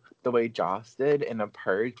out the way Joss did in a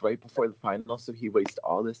purge right before the final, so he wastes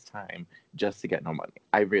all this time just to get no money.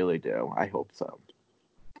 I really do. I hope so.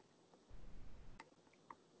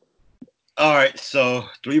 All right, so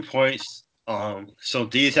 3 points. So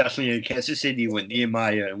D is actually in Kansas City with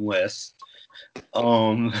Nehemiah and West.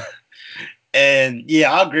 Um, and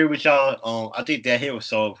yeah, I agree with y'all. I think that hit was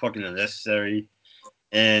so fucking unnecessary.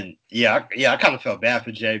 And I kind of felt bad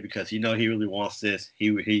for Jay because he really wants this.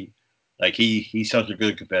 He's such a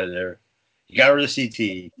good competitor. He got rid of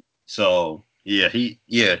CT, so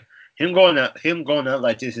him going out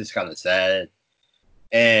like this is kind of sad.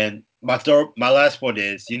 And my last point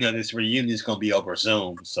is, this reunion is gonna be over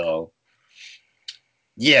Zoom, so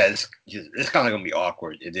yeah, it's kind of gonna be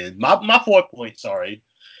awkward. And then my fourth point, sorry,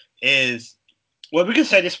 is we can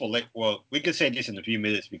say this for like we can say this in a few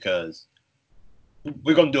minutes because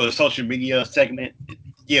we're gonna do a social media segment.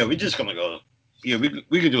 Yeah, we're just gonna go. Yeah,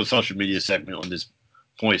 we can do a social media segment on this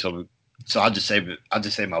point. So I'll just save it. I'll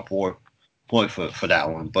just save my fourth point for that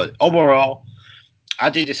one. But overall, I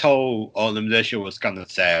think this whole elimination was kind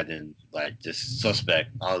of sad and like just suspect.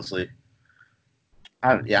 Honestly,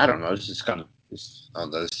 I don't know. It's just kind of I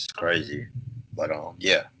don't know. It's just crazy. But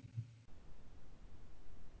yeah.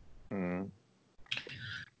 Mm.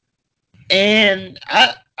 And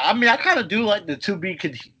I mean, I kind of do like the to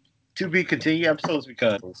be continued episodes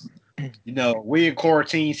because we in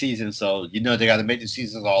quarantine season, so they got to make the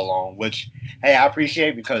seasons all long. Which, hey, I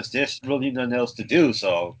appreciate because there's really nothing else to do.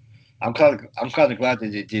 So I'm kind of glad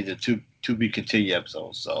that they did the to be continued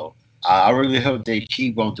episodes. So I really hope they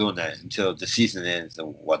keep on doing that until the season ends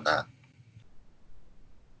and whatnot.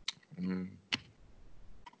 Mm.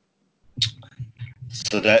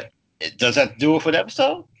 So does that do it for the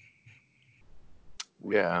episode?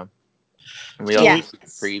 Yeah. We Yeah. always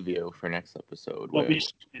preview for next episode, Well,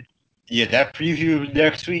 which yeah, that preview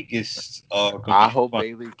next week is gonna I be hope fun.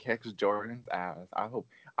 Bailey kicks Jordan's ass.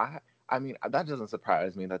 I I mean that doesn't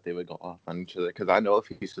surprise me that they would go off on each other because I know if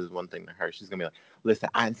he says one thing to her, she's gonna be like, "Listen,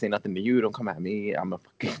 I didn't say nothing to you. Don't come at me. I'm a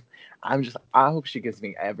fucking." I hope she gives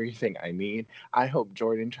me everything I need. I hope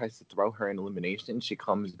Jordan tries to throw her in elimination. She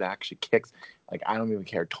comes back. She kicks like I don't even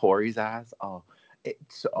care Tori's ass.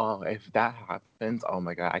 If that happens, oh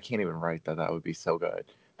my god, I can't even write that. That would be so good.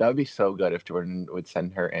 That would be so good if Jordan would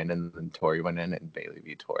send her in and then Tori went in and Bailey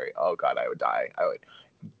beat Tori. Oh god, I would die. I would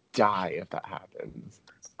die if that happens.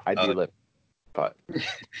 I'd be Uh, lit. But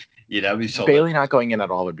yeah, that'd be so lit. Bailey not going in at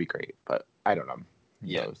all would be great. But I don't know. Who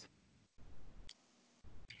Yeah. knows?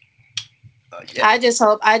 Yeah. I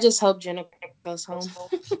just hope Jenna goes home.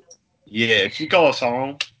 Yeah, if she goes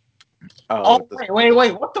home. Oh, Oh with this.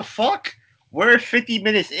 wait! What the fuck? We're 50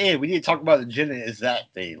 minutes in. We need to talk about the Jenna is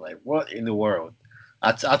that thing. Like, what in the world?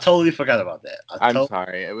 I totally forgot about that. I'm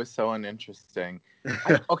sorry. It was so uninteresting.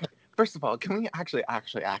 Okay, first of all, can we actually,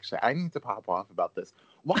 I need to pop off about this.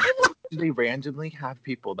 Why do they randomly have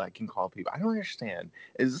people that can call people? I don't understand.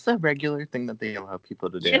 Is this a regular thing that they allow people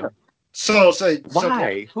to Yeah. do? So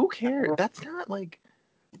Why? Who cares? That's not like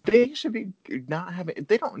they should be not having.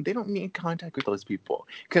 They don't need contact with those people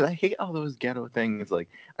because I hate all those ghetto things. Like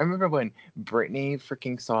I remember when Brittany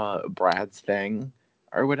freaking saw Brad's thing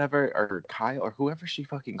or whatever, or Kyle or whoever she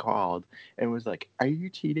fucking called and was like, "Are you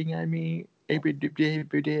cheating on me?" I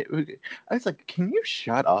was like, "Can you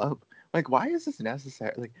shut up? Like, why is this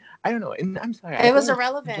necessary? Like, I don't know." And I'm sorry, I It feel was like Jenna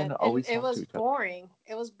irrelevant and always it talk to was each other. boring.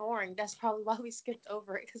 It was boring. That's probably why we skipped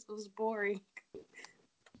over it because it was boring.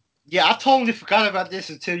 yeah, I totally forgot about this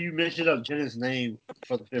until you mentioned up Jenna's name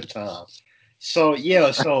for the fifth time. So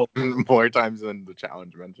yeah, More times than the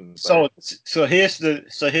challenge mentions her. so here's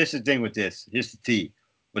the thing with this. Here's the T.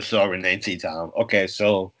 But sorry, name tea time. Okay,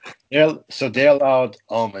 they allowed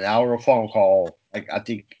an hour phone call. Like I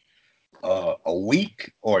think a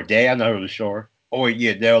week or a day. I'm not really sure. Oh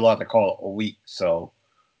yeah, they're allowed to call a week. So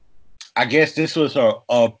I guess this was a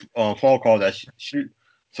phone call that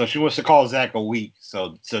so she wants to call Zach a week.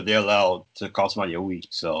 So they're allowed to call somebody a week.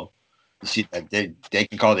 So you see that they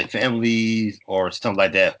can call their families or something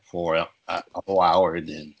like that for a whole hour, and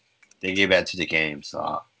then they get back to the game.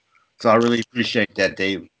 So I really appreciate that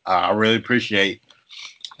I really appreciate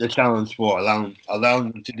the challenge for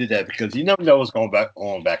allowing them to do that because you never know what's going back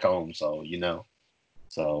home. So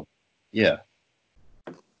so yeah.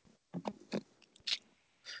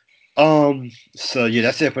 So yeah,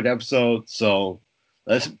 that's it for the episode. So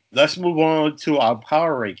let's move on to our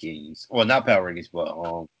power rankings. Well, not power rankings, but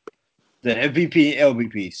the MVP,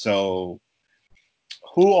 LVP. So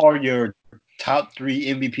who are your top three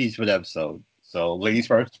MVPs for the episode? So ladies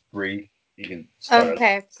first, Bree, you can start.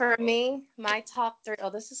 Okay, for me, my top three. Oh,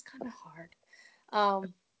 this is kind of hard.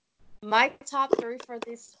 Um, my top three for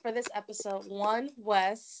this episode: one,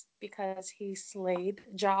 Wes, because he slayed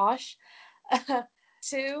Josh.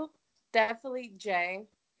 Two, definitely Jay,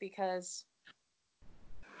 because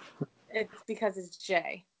it's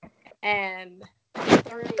Jay. And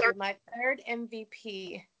three, my third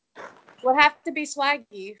MVP would have to be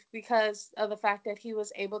Swaggy because of the fact that he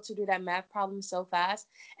was able to do that math problem so fast,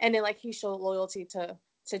 and then like he showed loyalty to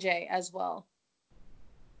Jay as well.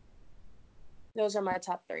 Those are my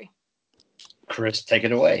top three. Chris, take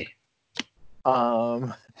it away.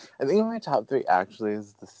 I think my top three actually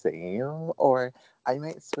is the same, or I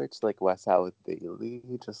might switch like Wes out with Bailey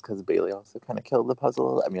just because Bailey also kind of killed the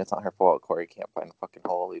puzzle. I mean, it's not her fault. Corey can't find a fucking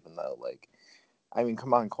hole, even though like, I mean,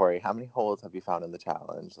 come on, Corey, how many holes have you found in the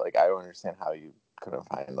challenge? Like, I don't understand how you couldn't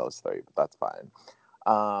find those three, but that's fine.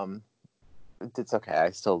 Um, it's okay.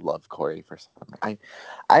 I still love Corey for some.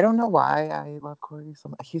 I don't know why I love Corey so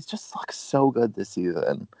much. He's just looks so good this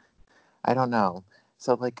season. I don't know.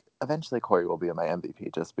 So, like, eventually Corey will be my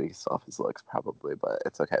MVP just based off his looks, probably, but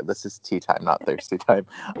it's okay. This is tea time, not thirsty time.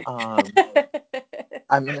 Um,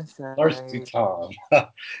 I'm gonna Thirsty say Tom.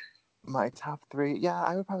 my top three. Yeah,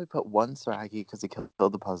 I would probably put one Swaggy because he killed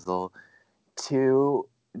the puzzle. Two,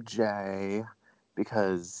 Jay,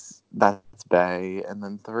 because that's Bay. And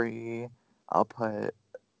then three, I'll put,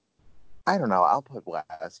 I don't know, I'll put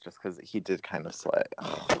Wes just because he did kind of slay.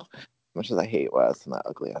 Ugh. As much as I hate Wes and that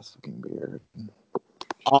ugly ass fucking beard.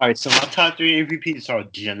 All right, so my top three MVPs are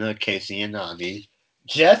Jenna, Casey, and Nami.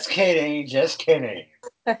 Just kidding, just kidding.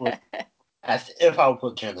 As if I would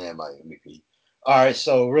put Jenna in my MVP. All right,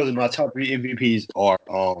 so really my top three MVPs are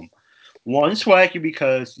one Swaggy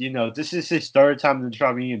because this is his third time in the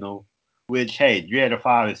tribunal, which hey 3 out of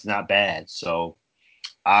 5 is not bad. So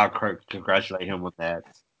I'll congratulate him with that.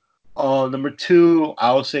 Number two,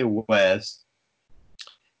 I would say West,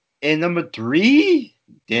 and number three,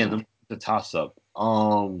 damn, the toss up.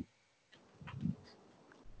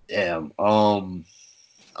 Damn. I'm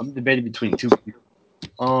debating between two people.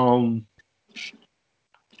 Um,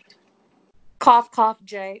 Cough, cough,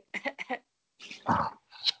 Jay.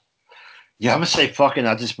 yeah, I'm gonna say fucking.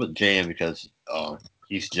 I just put J in because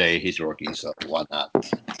he's Jay, he's a rookie, so why not?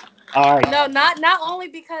 All right. No, not only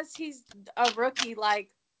because he's a rookie. Like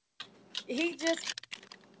he just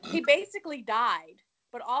he basically died,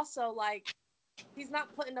 but also like he's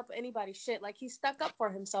not putting up anybody's shit. Like he stuck up for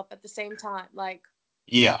himself at the same time. Like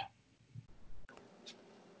Yeah.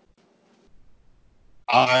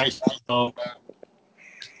 All right. So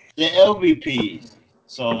the LVPs.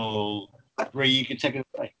 So Ray, you can take it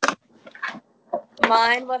away.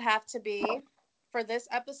 mine would have to be for this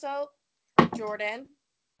episode, Jordan,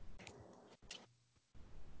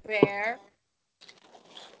 Bear,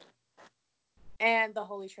 and the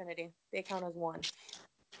Holy Trinity. They count as one.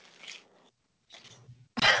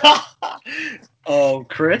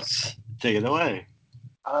 Chris, take it away.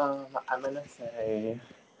 I'm gonna say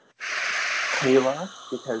Kayla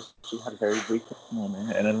because she had a very brief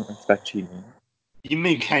moment and I don't respect cheating. You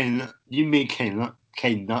mean Kane? You mean Kane?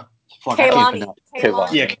 Kane? Fuck, I can't Kaylani.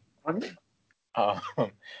 pronounce. Yeah. Kaylani. Kaylani.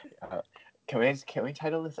 Um, yeah. Can we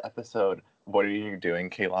title this episode "What Are You Doing,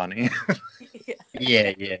 Kaylani"?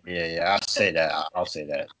 Yeah. I'll say that. I'll say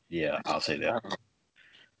that. Yeah, I'll say that.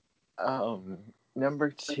 um,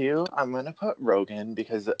 Number two, I'm gonna put Rogan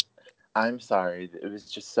because I'm sorry, it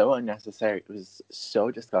was just so unnecessary. It was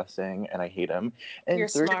so disgusting, and I hate him. You're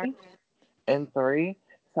And smart. three,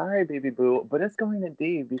 sorry, baby boo, but it's going to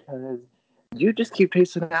D because you just keep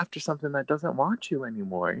chasing after something that doesn't want you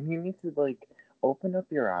anymore, and you need to like open up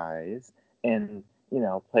your eyes and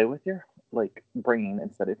play with your like brain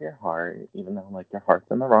instead of your heart, even though like your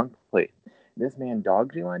heart's in the wrong place. This man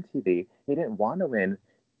dogged you on TV. He didn't want to win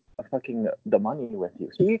fucking the money with you.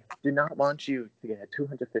 He did not want you to get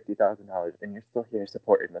 $250,000, and you're still here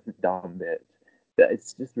supporting this dumb bitch.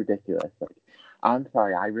 It's just ridiculous. Like, I'm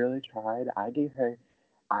sorry. I really tried. I gave her.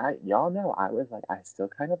 Y'all know I was like, I still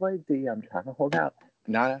kind of like D. I'm trying to hold out.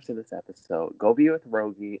 Not after this episode. Go be with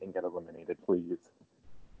Rogie and get eliminated, please.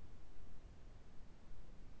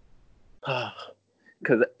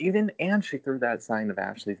 Because and she threw that sign of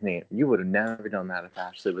Ashley's name. You would have never done that if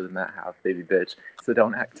Ashley was in that house, baby bitch. So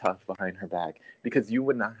don't act tough behind her back. Because you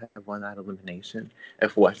would not have won that elimination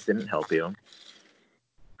if Wes didn't help you.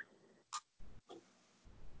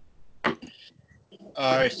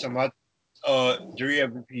 Alright, so my three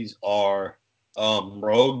MVPs are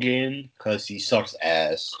Rogan because he sucks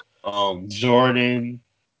ass. Jordan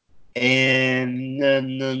and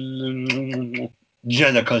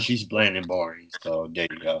Jenna because she's bland and boring. So there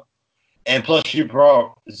you go. And plus you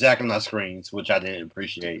brought Zach on our screens, which I didn't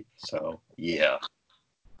appreciate. So yeah.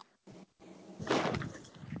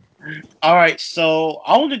 All right, so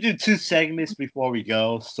I want to do two segments before we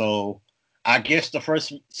go. So I guess the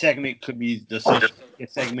first segment could be the social media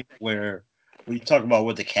segment where we talk about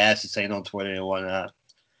what the cast is saying on Twitter and whatnot.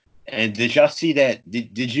 And did y'all see that?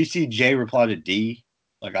 Did you see Jay reply to D?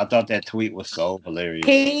 Like I thought that tweet was so hilarious.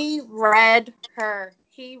 He read her.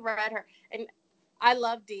 He read her. And I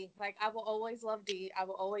love D. Like, I will always love D. I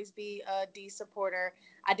will always be a D supporter.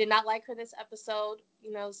 I did not like her this episode.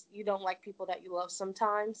 You know, you don't like people that you love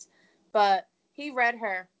sometimes. But he read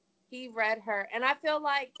her. He read her. And I feel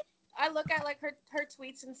like I look at like her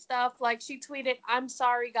tweets and stuff. Like she tweeted, "I'm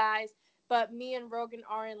sorry guys, but me and Rogan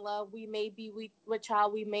are in love. We may be with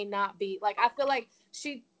child, we may not be." Like I feel like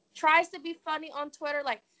she tries to be funny on Twitter.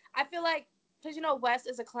 Like I feel like because you know Wes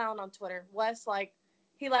is a clown on Twitter. Wes like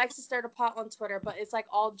he likes to stir the pot on Twitter, but it's like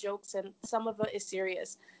all jokes and some of it is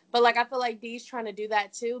serious. But like I feel like Dee's trying to do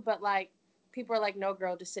that too. But like people are like, "No,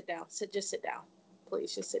 girl, just sit down. Just sit down,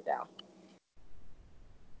 please, just sit down."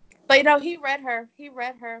 But you know, he read her. He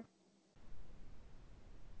read her.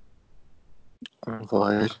 Oh,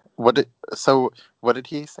 Lord. What did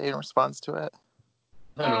he say in response to it?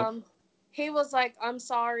 I don't know. He was like, "I'm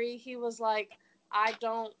sorry." He was like, "I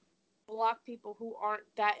don't block people who aren't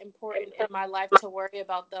that important in my life to worry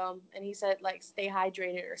about them." And he said like, "Stay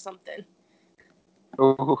hydrated" or something.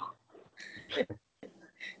 Ooh.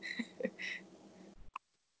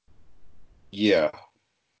 Yeah.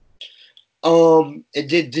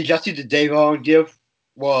 Did y'all see the Davon gift?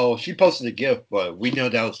 Well, she posted a gift, but we know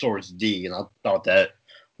that was towards D, and I thought that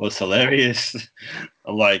was hilarious.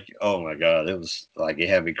 I'm like, oh my god, it was like it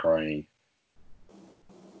had me crying.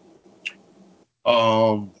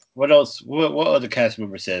 What else? What other cast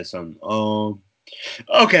member said something?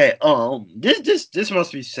 Okay. This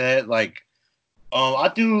must be sad. Like,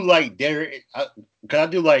 I do like Derek. Cause I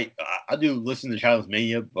do like I do listen to Child's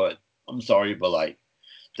Mania, but I'm sorry, but like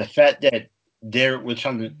the fact that Derek was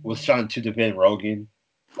trying to defend Rogan,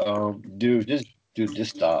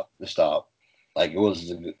 just stop, just stop. Like it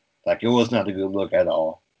was not a good look at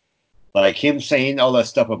all. Like him saying all that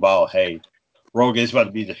stuff about hey, Rogan's about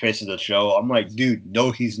to be the face of the show. I'm like, dude,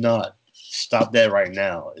 no, he's not. Stop that right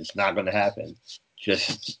now. It's not going to happen.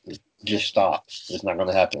 Just just stop. It's not going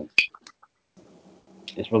to happen.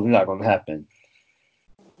 It's really not going to happen.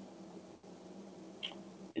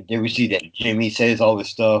 Then we see that Jimmy says all this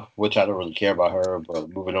stuff, which I don't really care about her, but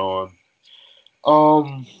moving on.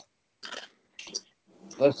 Um,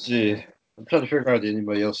 let's see. I'm trying to figure out if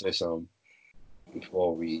anybody else say something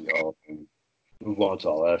before we move on to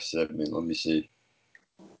our last segment. Let me see.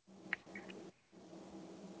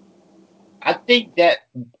 I think that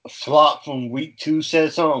flop from week 2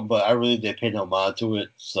 said something, but I really didn't pay no mind to it.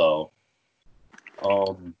 So,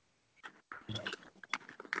 um,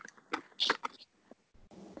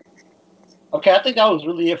 okay, I think that was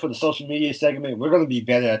really it for the social media segment. We're gonna be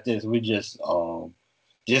better at this. We just came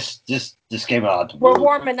out of the We're blue.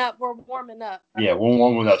 warming up. We're warming up. Yeah, we're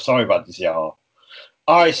warming up. Sorry about this, y'all.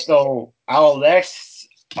 All right, so so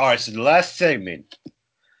the last segment,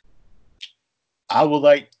 I would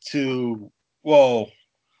like to. Well,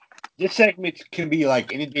 this segment can be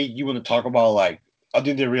like anything you want to talk about, like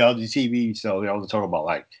other than reality TV. So you want to talk about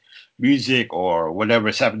like music or whatever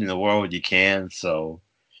is happening in the world, you can. So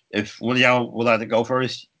if one of y'all would like to go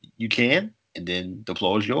first, you can, and then the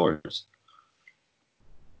floor is yours.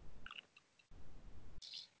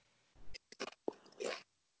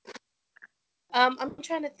 I'm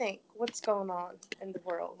trying to think what's going on in the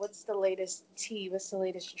world. What's the latest tea? What's the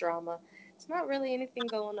latest drama? It's not really anything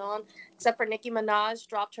going on except for Nicki Minaj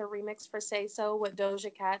dropped her remix for "Say So" with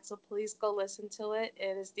Doja Cat. So please go listen to it.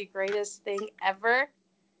 It is the greatest thing ever.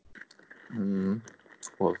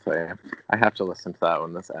 We'll see. I have to listen to that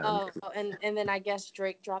when this ends. Oh, and then I guess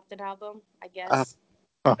Drake dropped an album. I Uh, guess.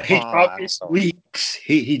 He dropped his so- leaks.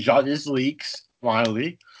 He dropped his leaks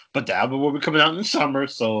finally, but the album will be coming out in the summer,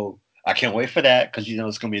 so I can't wait for that because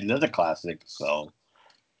it's gonna be another classic. So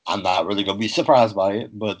I'm not really gonna be surprised by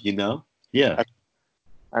it, but yeah.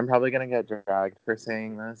 I'm probably gonna get dragged for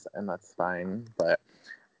saying this, and that's fine. But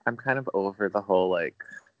I'm kind of over the whole like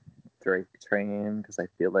Drake train because I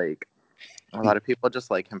feel like a lot of people just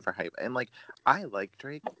like him for hype, and like I like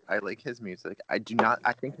Drake. I like his music. I do not.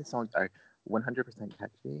 I think his songs are 100%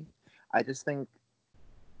 catchy. I just think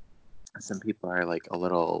some people are like a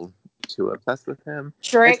little too obsessed with him. It's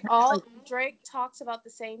Drake talks about the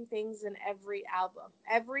same things in every album.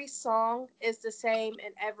 Every song is the same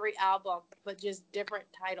in every album, but just different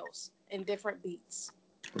titles and different beats.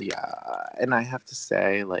 yeah, and I have to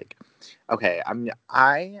say, like, okay,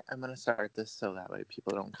 I am gonna start this so that way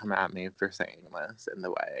people don't come at me for saying this in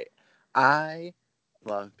the way. I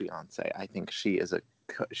love Beyonce. I think she is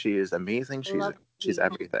amazing. Love She's you.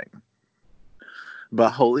 everything.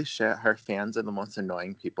 But holy shit, her fans are the most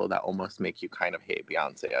annoying people that almost make you kind of hate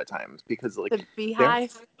Beyonce at times because like The they're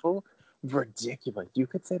Beehive. so ridiculous. You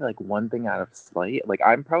could say like one thing out of spite. Like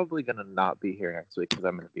I'm probably gonna not be here next week because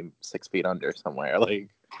I'm gonna be 6 feet under somewhere. Like,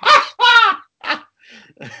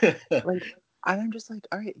 and I'm just like,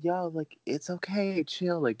 all right, y'all, like it's okay,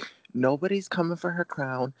 chill. Like nobody's coming for her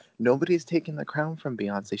crown. Nobody's taking the crown from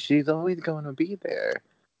Beyonce. She's always gonna be there.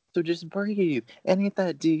 So just breathe. It ain't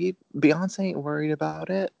that deep. Beyonce ain't worried about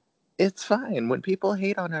it. It's fine. When people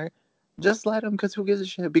hate on her, just let them, because who gives a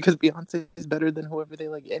shit? Because Beyonce is better than whoever they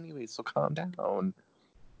like anyway, so calm down.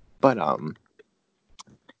 But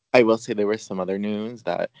I will say there was some other news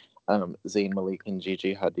that Zayn Malik and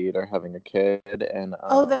Gigi Hadid are having a kid, and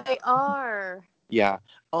Oh, they are. yeah.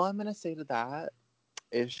 All I'm gonna say to that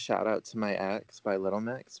is shout out to my ex by Little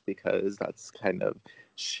Mix because that's kind of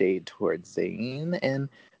shade towards Zayn, and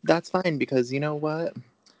that's fine because you know what?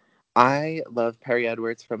 I love Perry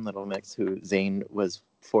Edwards from Little Mix, who Zayn was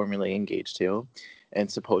formerly engaged to and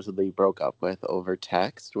supposedly broke up with over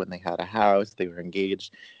text when they had a house, they were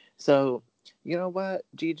engaged. So, you know what,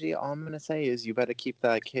 Gigi, all I'm going to say is you better keep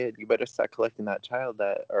that kid. You better start collecting that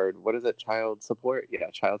or what is it, child support? Yeah,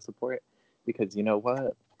 child support. Because you know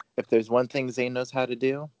what? If there's one thing Zayn knows how to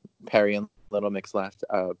do, Perry and Little Mix left,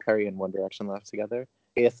 Perry and One Direction left together,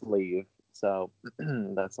 it's leave. So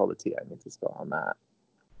that's all the tea I need to spill on that.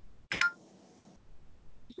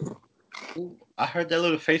 I heard that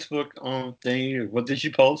little Facebook thing. What did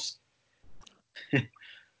you post?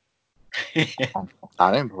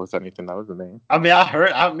 I didn't post anything. That was the name. I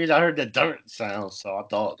heard the dirt sound, so I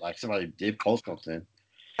thought like somebody did post something.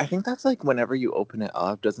 I think that's like whenever you open it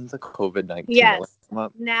up, doesn't the COVID-19 Yes. come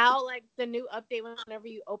up? Now, like the new update, whenever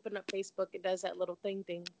you open up Facebook, it does that little thing.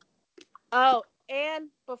 Oh, and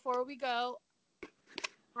before we go,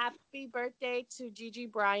 happy birthday to Gigi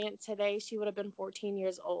Bryant today. She would have been 14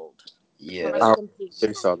 years old. Yeah, Rest in peace.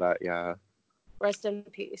 I saw that. Yeah. Rest in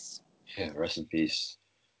peace. yeah. Rest in peace.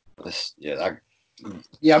 I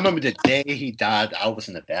remember the day he died. I was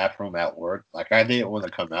in the bathroom at work. Like I didn't want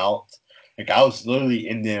to come out. Like I was literally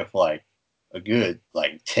in there for like a good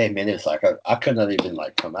like 10 minutes. Like I could not even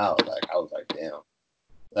like come out. Like I was like, damn.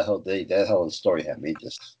 That whole story had me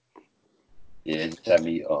just it just had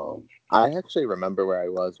me I actually remember where I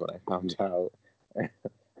was when I found out.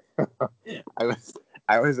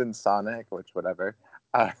 I was in Sonic, which whatever,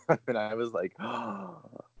 and I was like,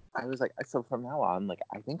 so from now on, like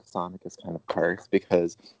I think Sonic is kind of cursed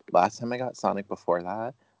because last time I got Sonic before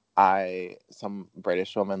that, some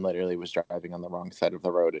British woman literally was driving on the wrong side of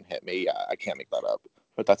the road and hit me. Yeah, I can't make that up,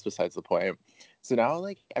 but that's besides the point. So now,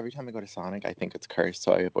 like every time I go to Sonic, I think it's cursed,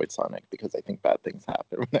 so I avoid Sonic because I think bad things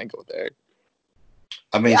happen when I go there.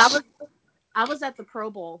 I mean Yeah, I was at the Pro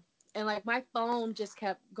Bowl and like my phone just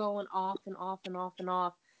kept going off and off and off and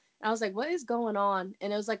off. And I was like, what is going on?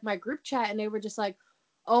 And it was like my group chat and they were just like,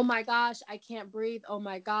 oh my gosh, I can't breathe. Oh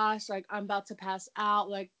my gosh, like I'm about to pass out.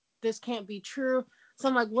 Like this can't be true. So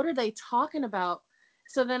I'm like, what are they talking about?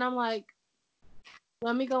 So then I'm like,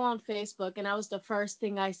 let me go on Facebook. And that was the first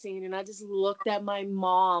thing I seen. And I just looked at my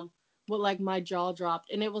mom with like my jaw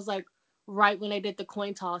dropped. And it was like right when they did the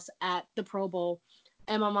coin toss at the Pro Bowl.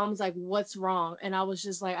 And my mom was like, what's wrong? And I was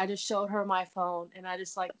just like, I just showed her my phone and I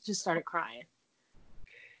just started crying.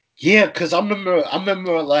 yeah, because I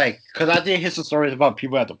remember like because I did hear some stories about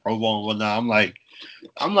people at the Pro Bowl and whatnot.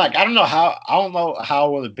 I don't know how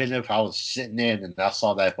it would have been if I was sitting there and I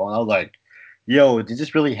saw that phone. I was like, yo, did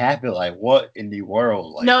this really happen? Like, what in the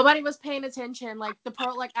world? Like, Nobody was paying attention. Like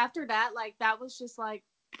after that, like that was just like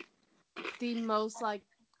the most like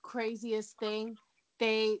craziest thing.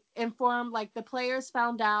 They informed, like, the players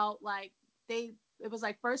found out, like, it was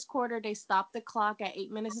like first quarter, they stopped the clock at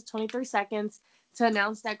 8 minutes and 23 seconds to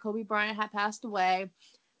announce that Kobe Bryant had passed away.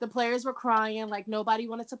 The players were crying, like nobody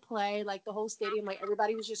wanted to play, like the whole stadium, like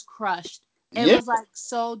everybody was just crushed. It Yeah. was like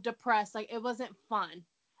so depressed, like it wasn't fun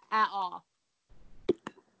at all.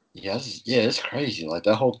 Yeah, it's crazy. Like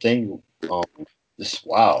that whole thing. Just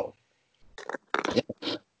wow.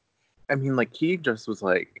 I mean, like, he just was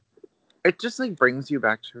like, it just like brings you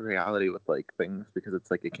back to reality with like things, because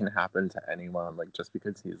it's like it can happen to anyone, like just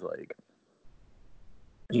because he's like,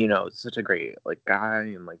 you know, such a great like guy,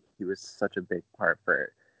 and like he was such a big part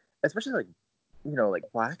for, especially like, you know, like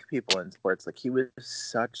black people in sports. Like he was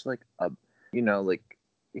such like a, you know, like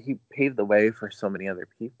he paved the way for so many other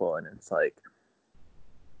people, and it's like,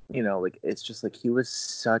 you know, like it's just like he was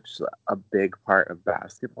such a big part of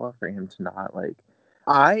basketball, for him to not like.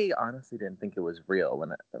 I honestly didn't think it was real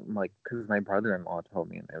when like, because my brother-in-law told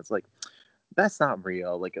me, and I was like, that's not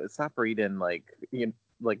real. Like, stop reading like,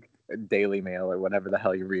 like Daily Mail or whatever the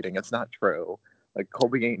hell you're reading. It's not true. Like,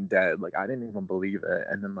 Kobe ain't dead. Like, I didn't even believe it.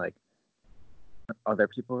 And then like other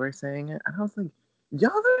people were saying it, and I was like, y'all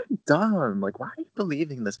are dumb. Like, why are you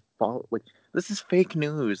believing this like, this is fake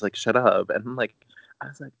news. Like, shut up. And like, I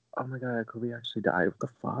was like, oh my god, Kobe actually died. What the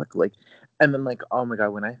fuck? Like, and then like, oh my god,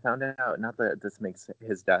 when I found out, not that this makes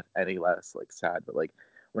his death any less like sad, but like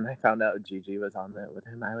when I found out Gigi was on there with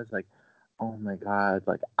him, I was like, oh my god.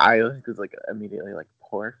 Like, I was like immediately like,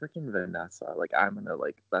 poor freaking Vanessa. Like, I'm gonna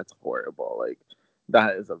like, that's horrible. Like,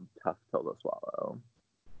 that is a tough pill to swallow.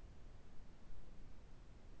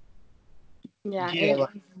 Yeah, Yeah. it was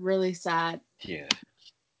really sad. Yeah.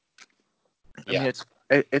 I mean, Yeah.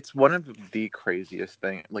 it's one of the craziest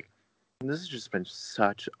thing. Like, this has just been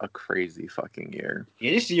such a crazy fucking year.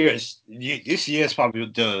 Yeah, this year is probably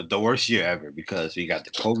the worst year ever because we got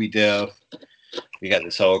the Kobe death, we got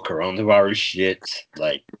this whole coronavirus shit.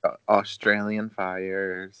 Like, Australian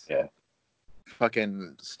fires. yeah,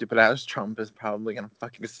 Fucking stupid ass Trump is probably gonna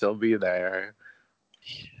fucking still be there.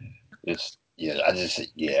 it's yeah. I just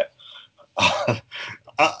yeah, I'm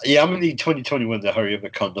gonna need 2021 to hurry up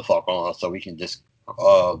and come the fuck on so we can just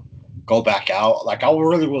uh go back out. Like, I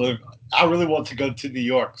really want to go to New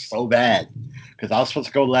York so bad because I was supposed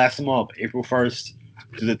to go last month, April 1st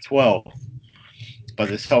to the 12th, but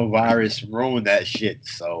this whole virus ruined that shit.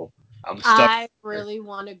 So I'm stuck I here. really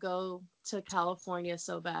want to go to California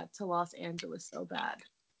so bad, to Los Angeles so bad.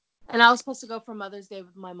 And I was supposed to go for Mother's Day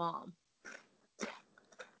with my mom. That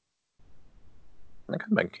could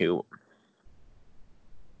have been cute.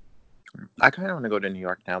 I kind of want to go to New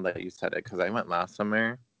York now that you said it, because I went last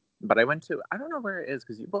summer, but I went to, I don't know where it is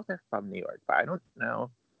because you both are from New York, but I don't know.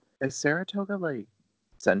 Is Saratoga like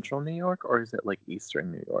central New York, or is it like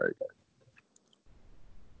eastern New York?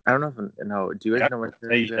 I don't know if, no, do you Yeah, I guys know where can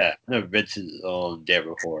tell you Saratoga is? that. I've never been to there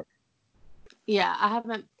before. Yeah, I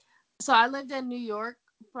haven't. So I lived in New York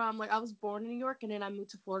from, like, I was born in New York and then I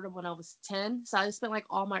moved to Florida when I was 10. So I spent like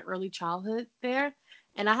all my early childhood there.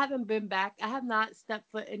 And I haven't been back. I have not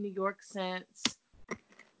stepped foot in New York since,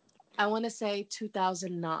 I want to say,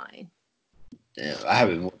 2009. Damn, I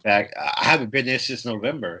haven't went back. I haven't been there since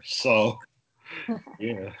November. So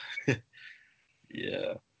yeah,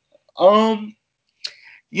 yeah. Um,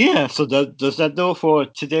 yeah. So does that do it for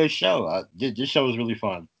today's show? This show was really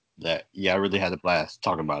fun. That yeah, I really had a blast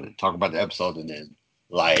talking about it, talking about the episode, and then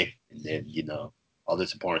life, and then all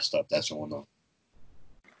this important stuff that's going on.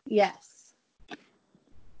 Yes.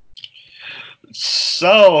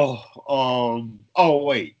 So oh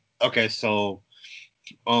wait, okay, so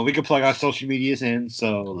we can plug our social medias in.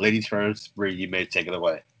 So ladies first, Bree, you may take it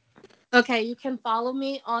away. Okay, you can follow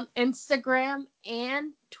me on Instagram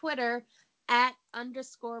and Twitter at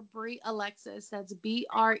underscore Brie Alexis. That's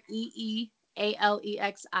BreeAlexis.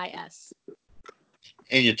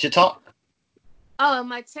 And your TikTok, Oh, and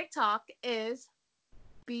my TikTok is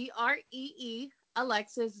BREE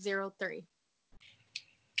Alexis03.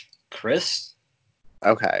 Chris.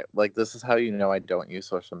 Okay, like, this is how you know I don't use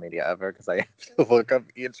social media ever, because I have to look up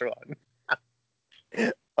each one.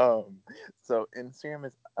 Um, so Instagram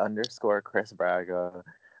is underscore Chris Braga.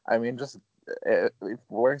 I mean, just if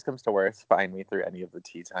worst comes to worst, find me through any of the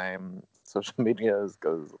tea time social medias,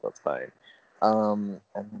 because that's fine. And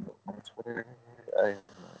then my Twitter, I have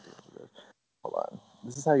no idea what it is. Hold on.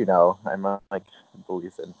 This is how you know I'm not like the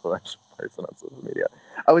least influential person on social media.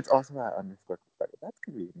 Oh, it's also at underscore Chris Braga. That's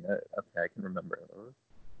convenient. Okay, I can remember those.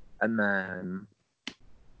 And then,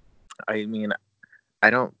 I mean, I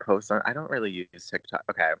don't post on. I don't really use TikTok.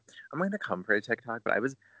 Okay, I'm going to come for a TikTok, but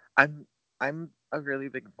I'm a really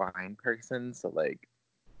big Vine person, so like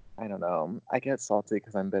I don't know. I get salty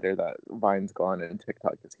because I'm bitter that Vine's gone and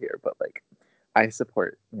TikTok is here, but like, I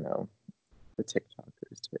support the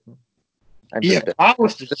TikTokers too. I'm Yeah, just bitter. I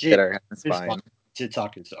was the Just shit. bitter. It's It's fine. fine.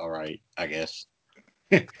 TikTok is all right, I guess.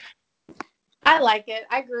 I like it.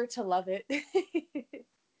 I grew to love it.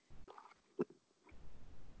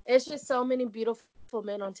 It's just so many beautiful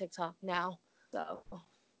men on TikTok now. So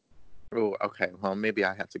Oh, okay. Well, maybe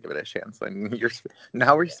I have to give it a chance. And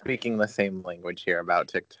now we're speaking the same language here about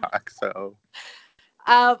TikTok. So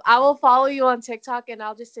I will follow you on TikTok and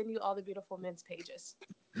I'll just send you all the beautiful men's pages.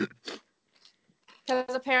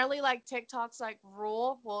 Because apparently, like, TikTok's like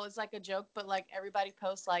rule. Well, it's like a joke, but like everybody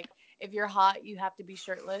posts like, if you're hot, you have to be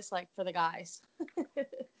shirtless, like for the guys.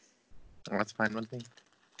 that's fine with me.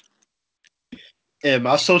 And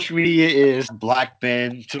my social media is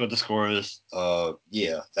blackben two underscores.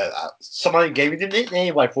 Yeah, somebody gave me the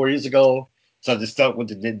nickname like 4 years ago, so I just stuck with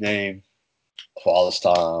the nickname for all this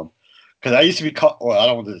time. Because I used to be called. Well, I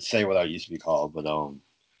don't want to say what I used to be called, but then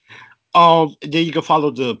you can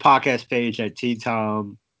follow the podcast page at Tea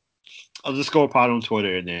Time underscore pod on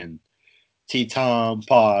Twitter, and then Tea Time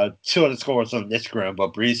pod two underscores on Instagram.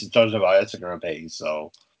 But Breeze is starting our Instagram page,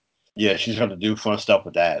 so yeah, she's gonna do fun stuff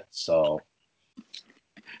with that. So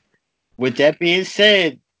with that being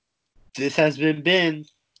said, this has been Ben.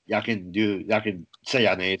 Y'all can say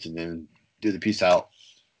y'all names and then do the peace out.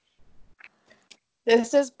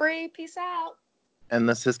 This is Bree. Peace out. And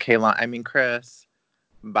this is Kayla. I mean, Chris.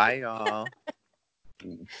 Bye, y'all.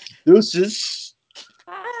 Deuces.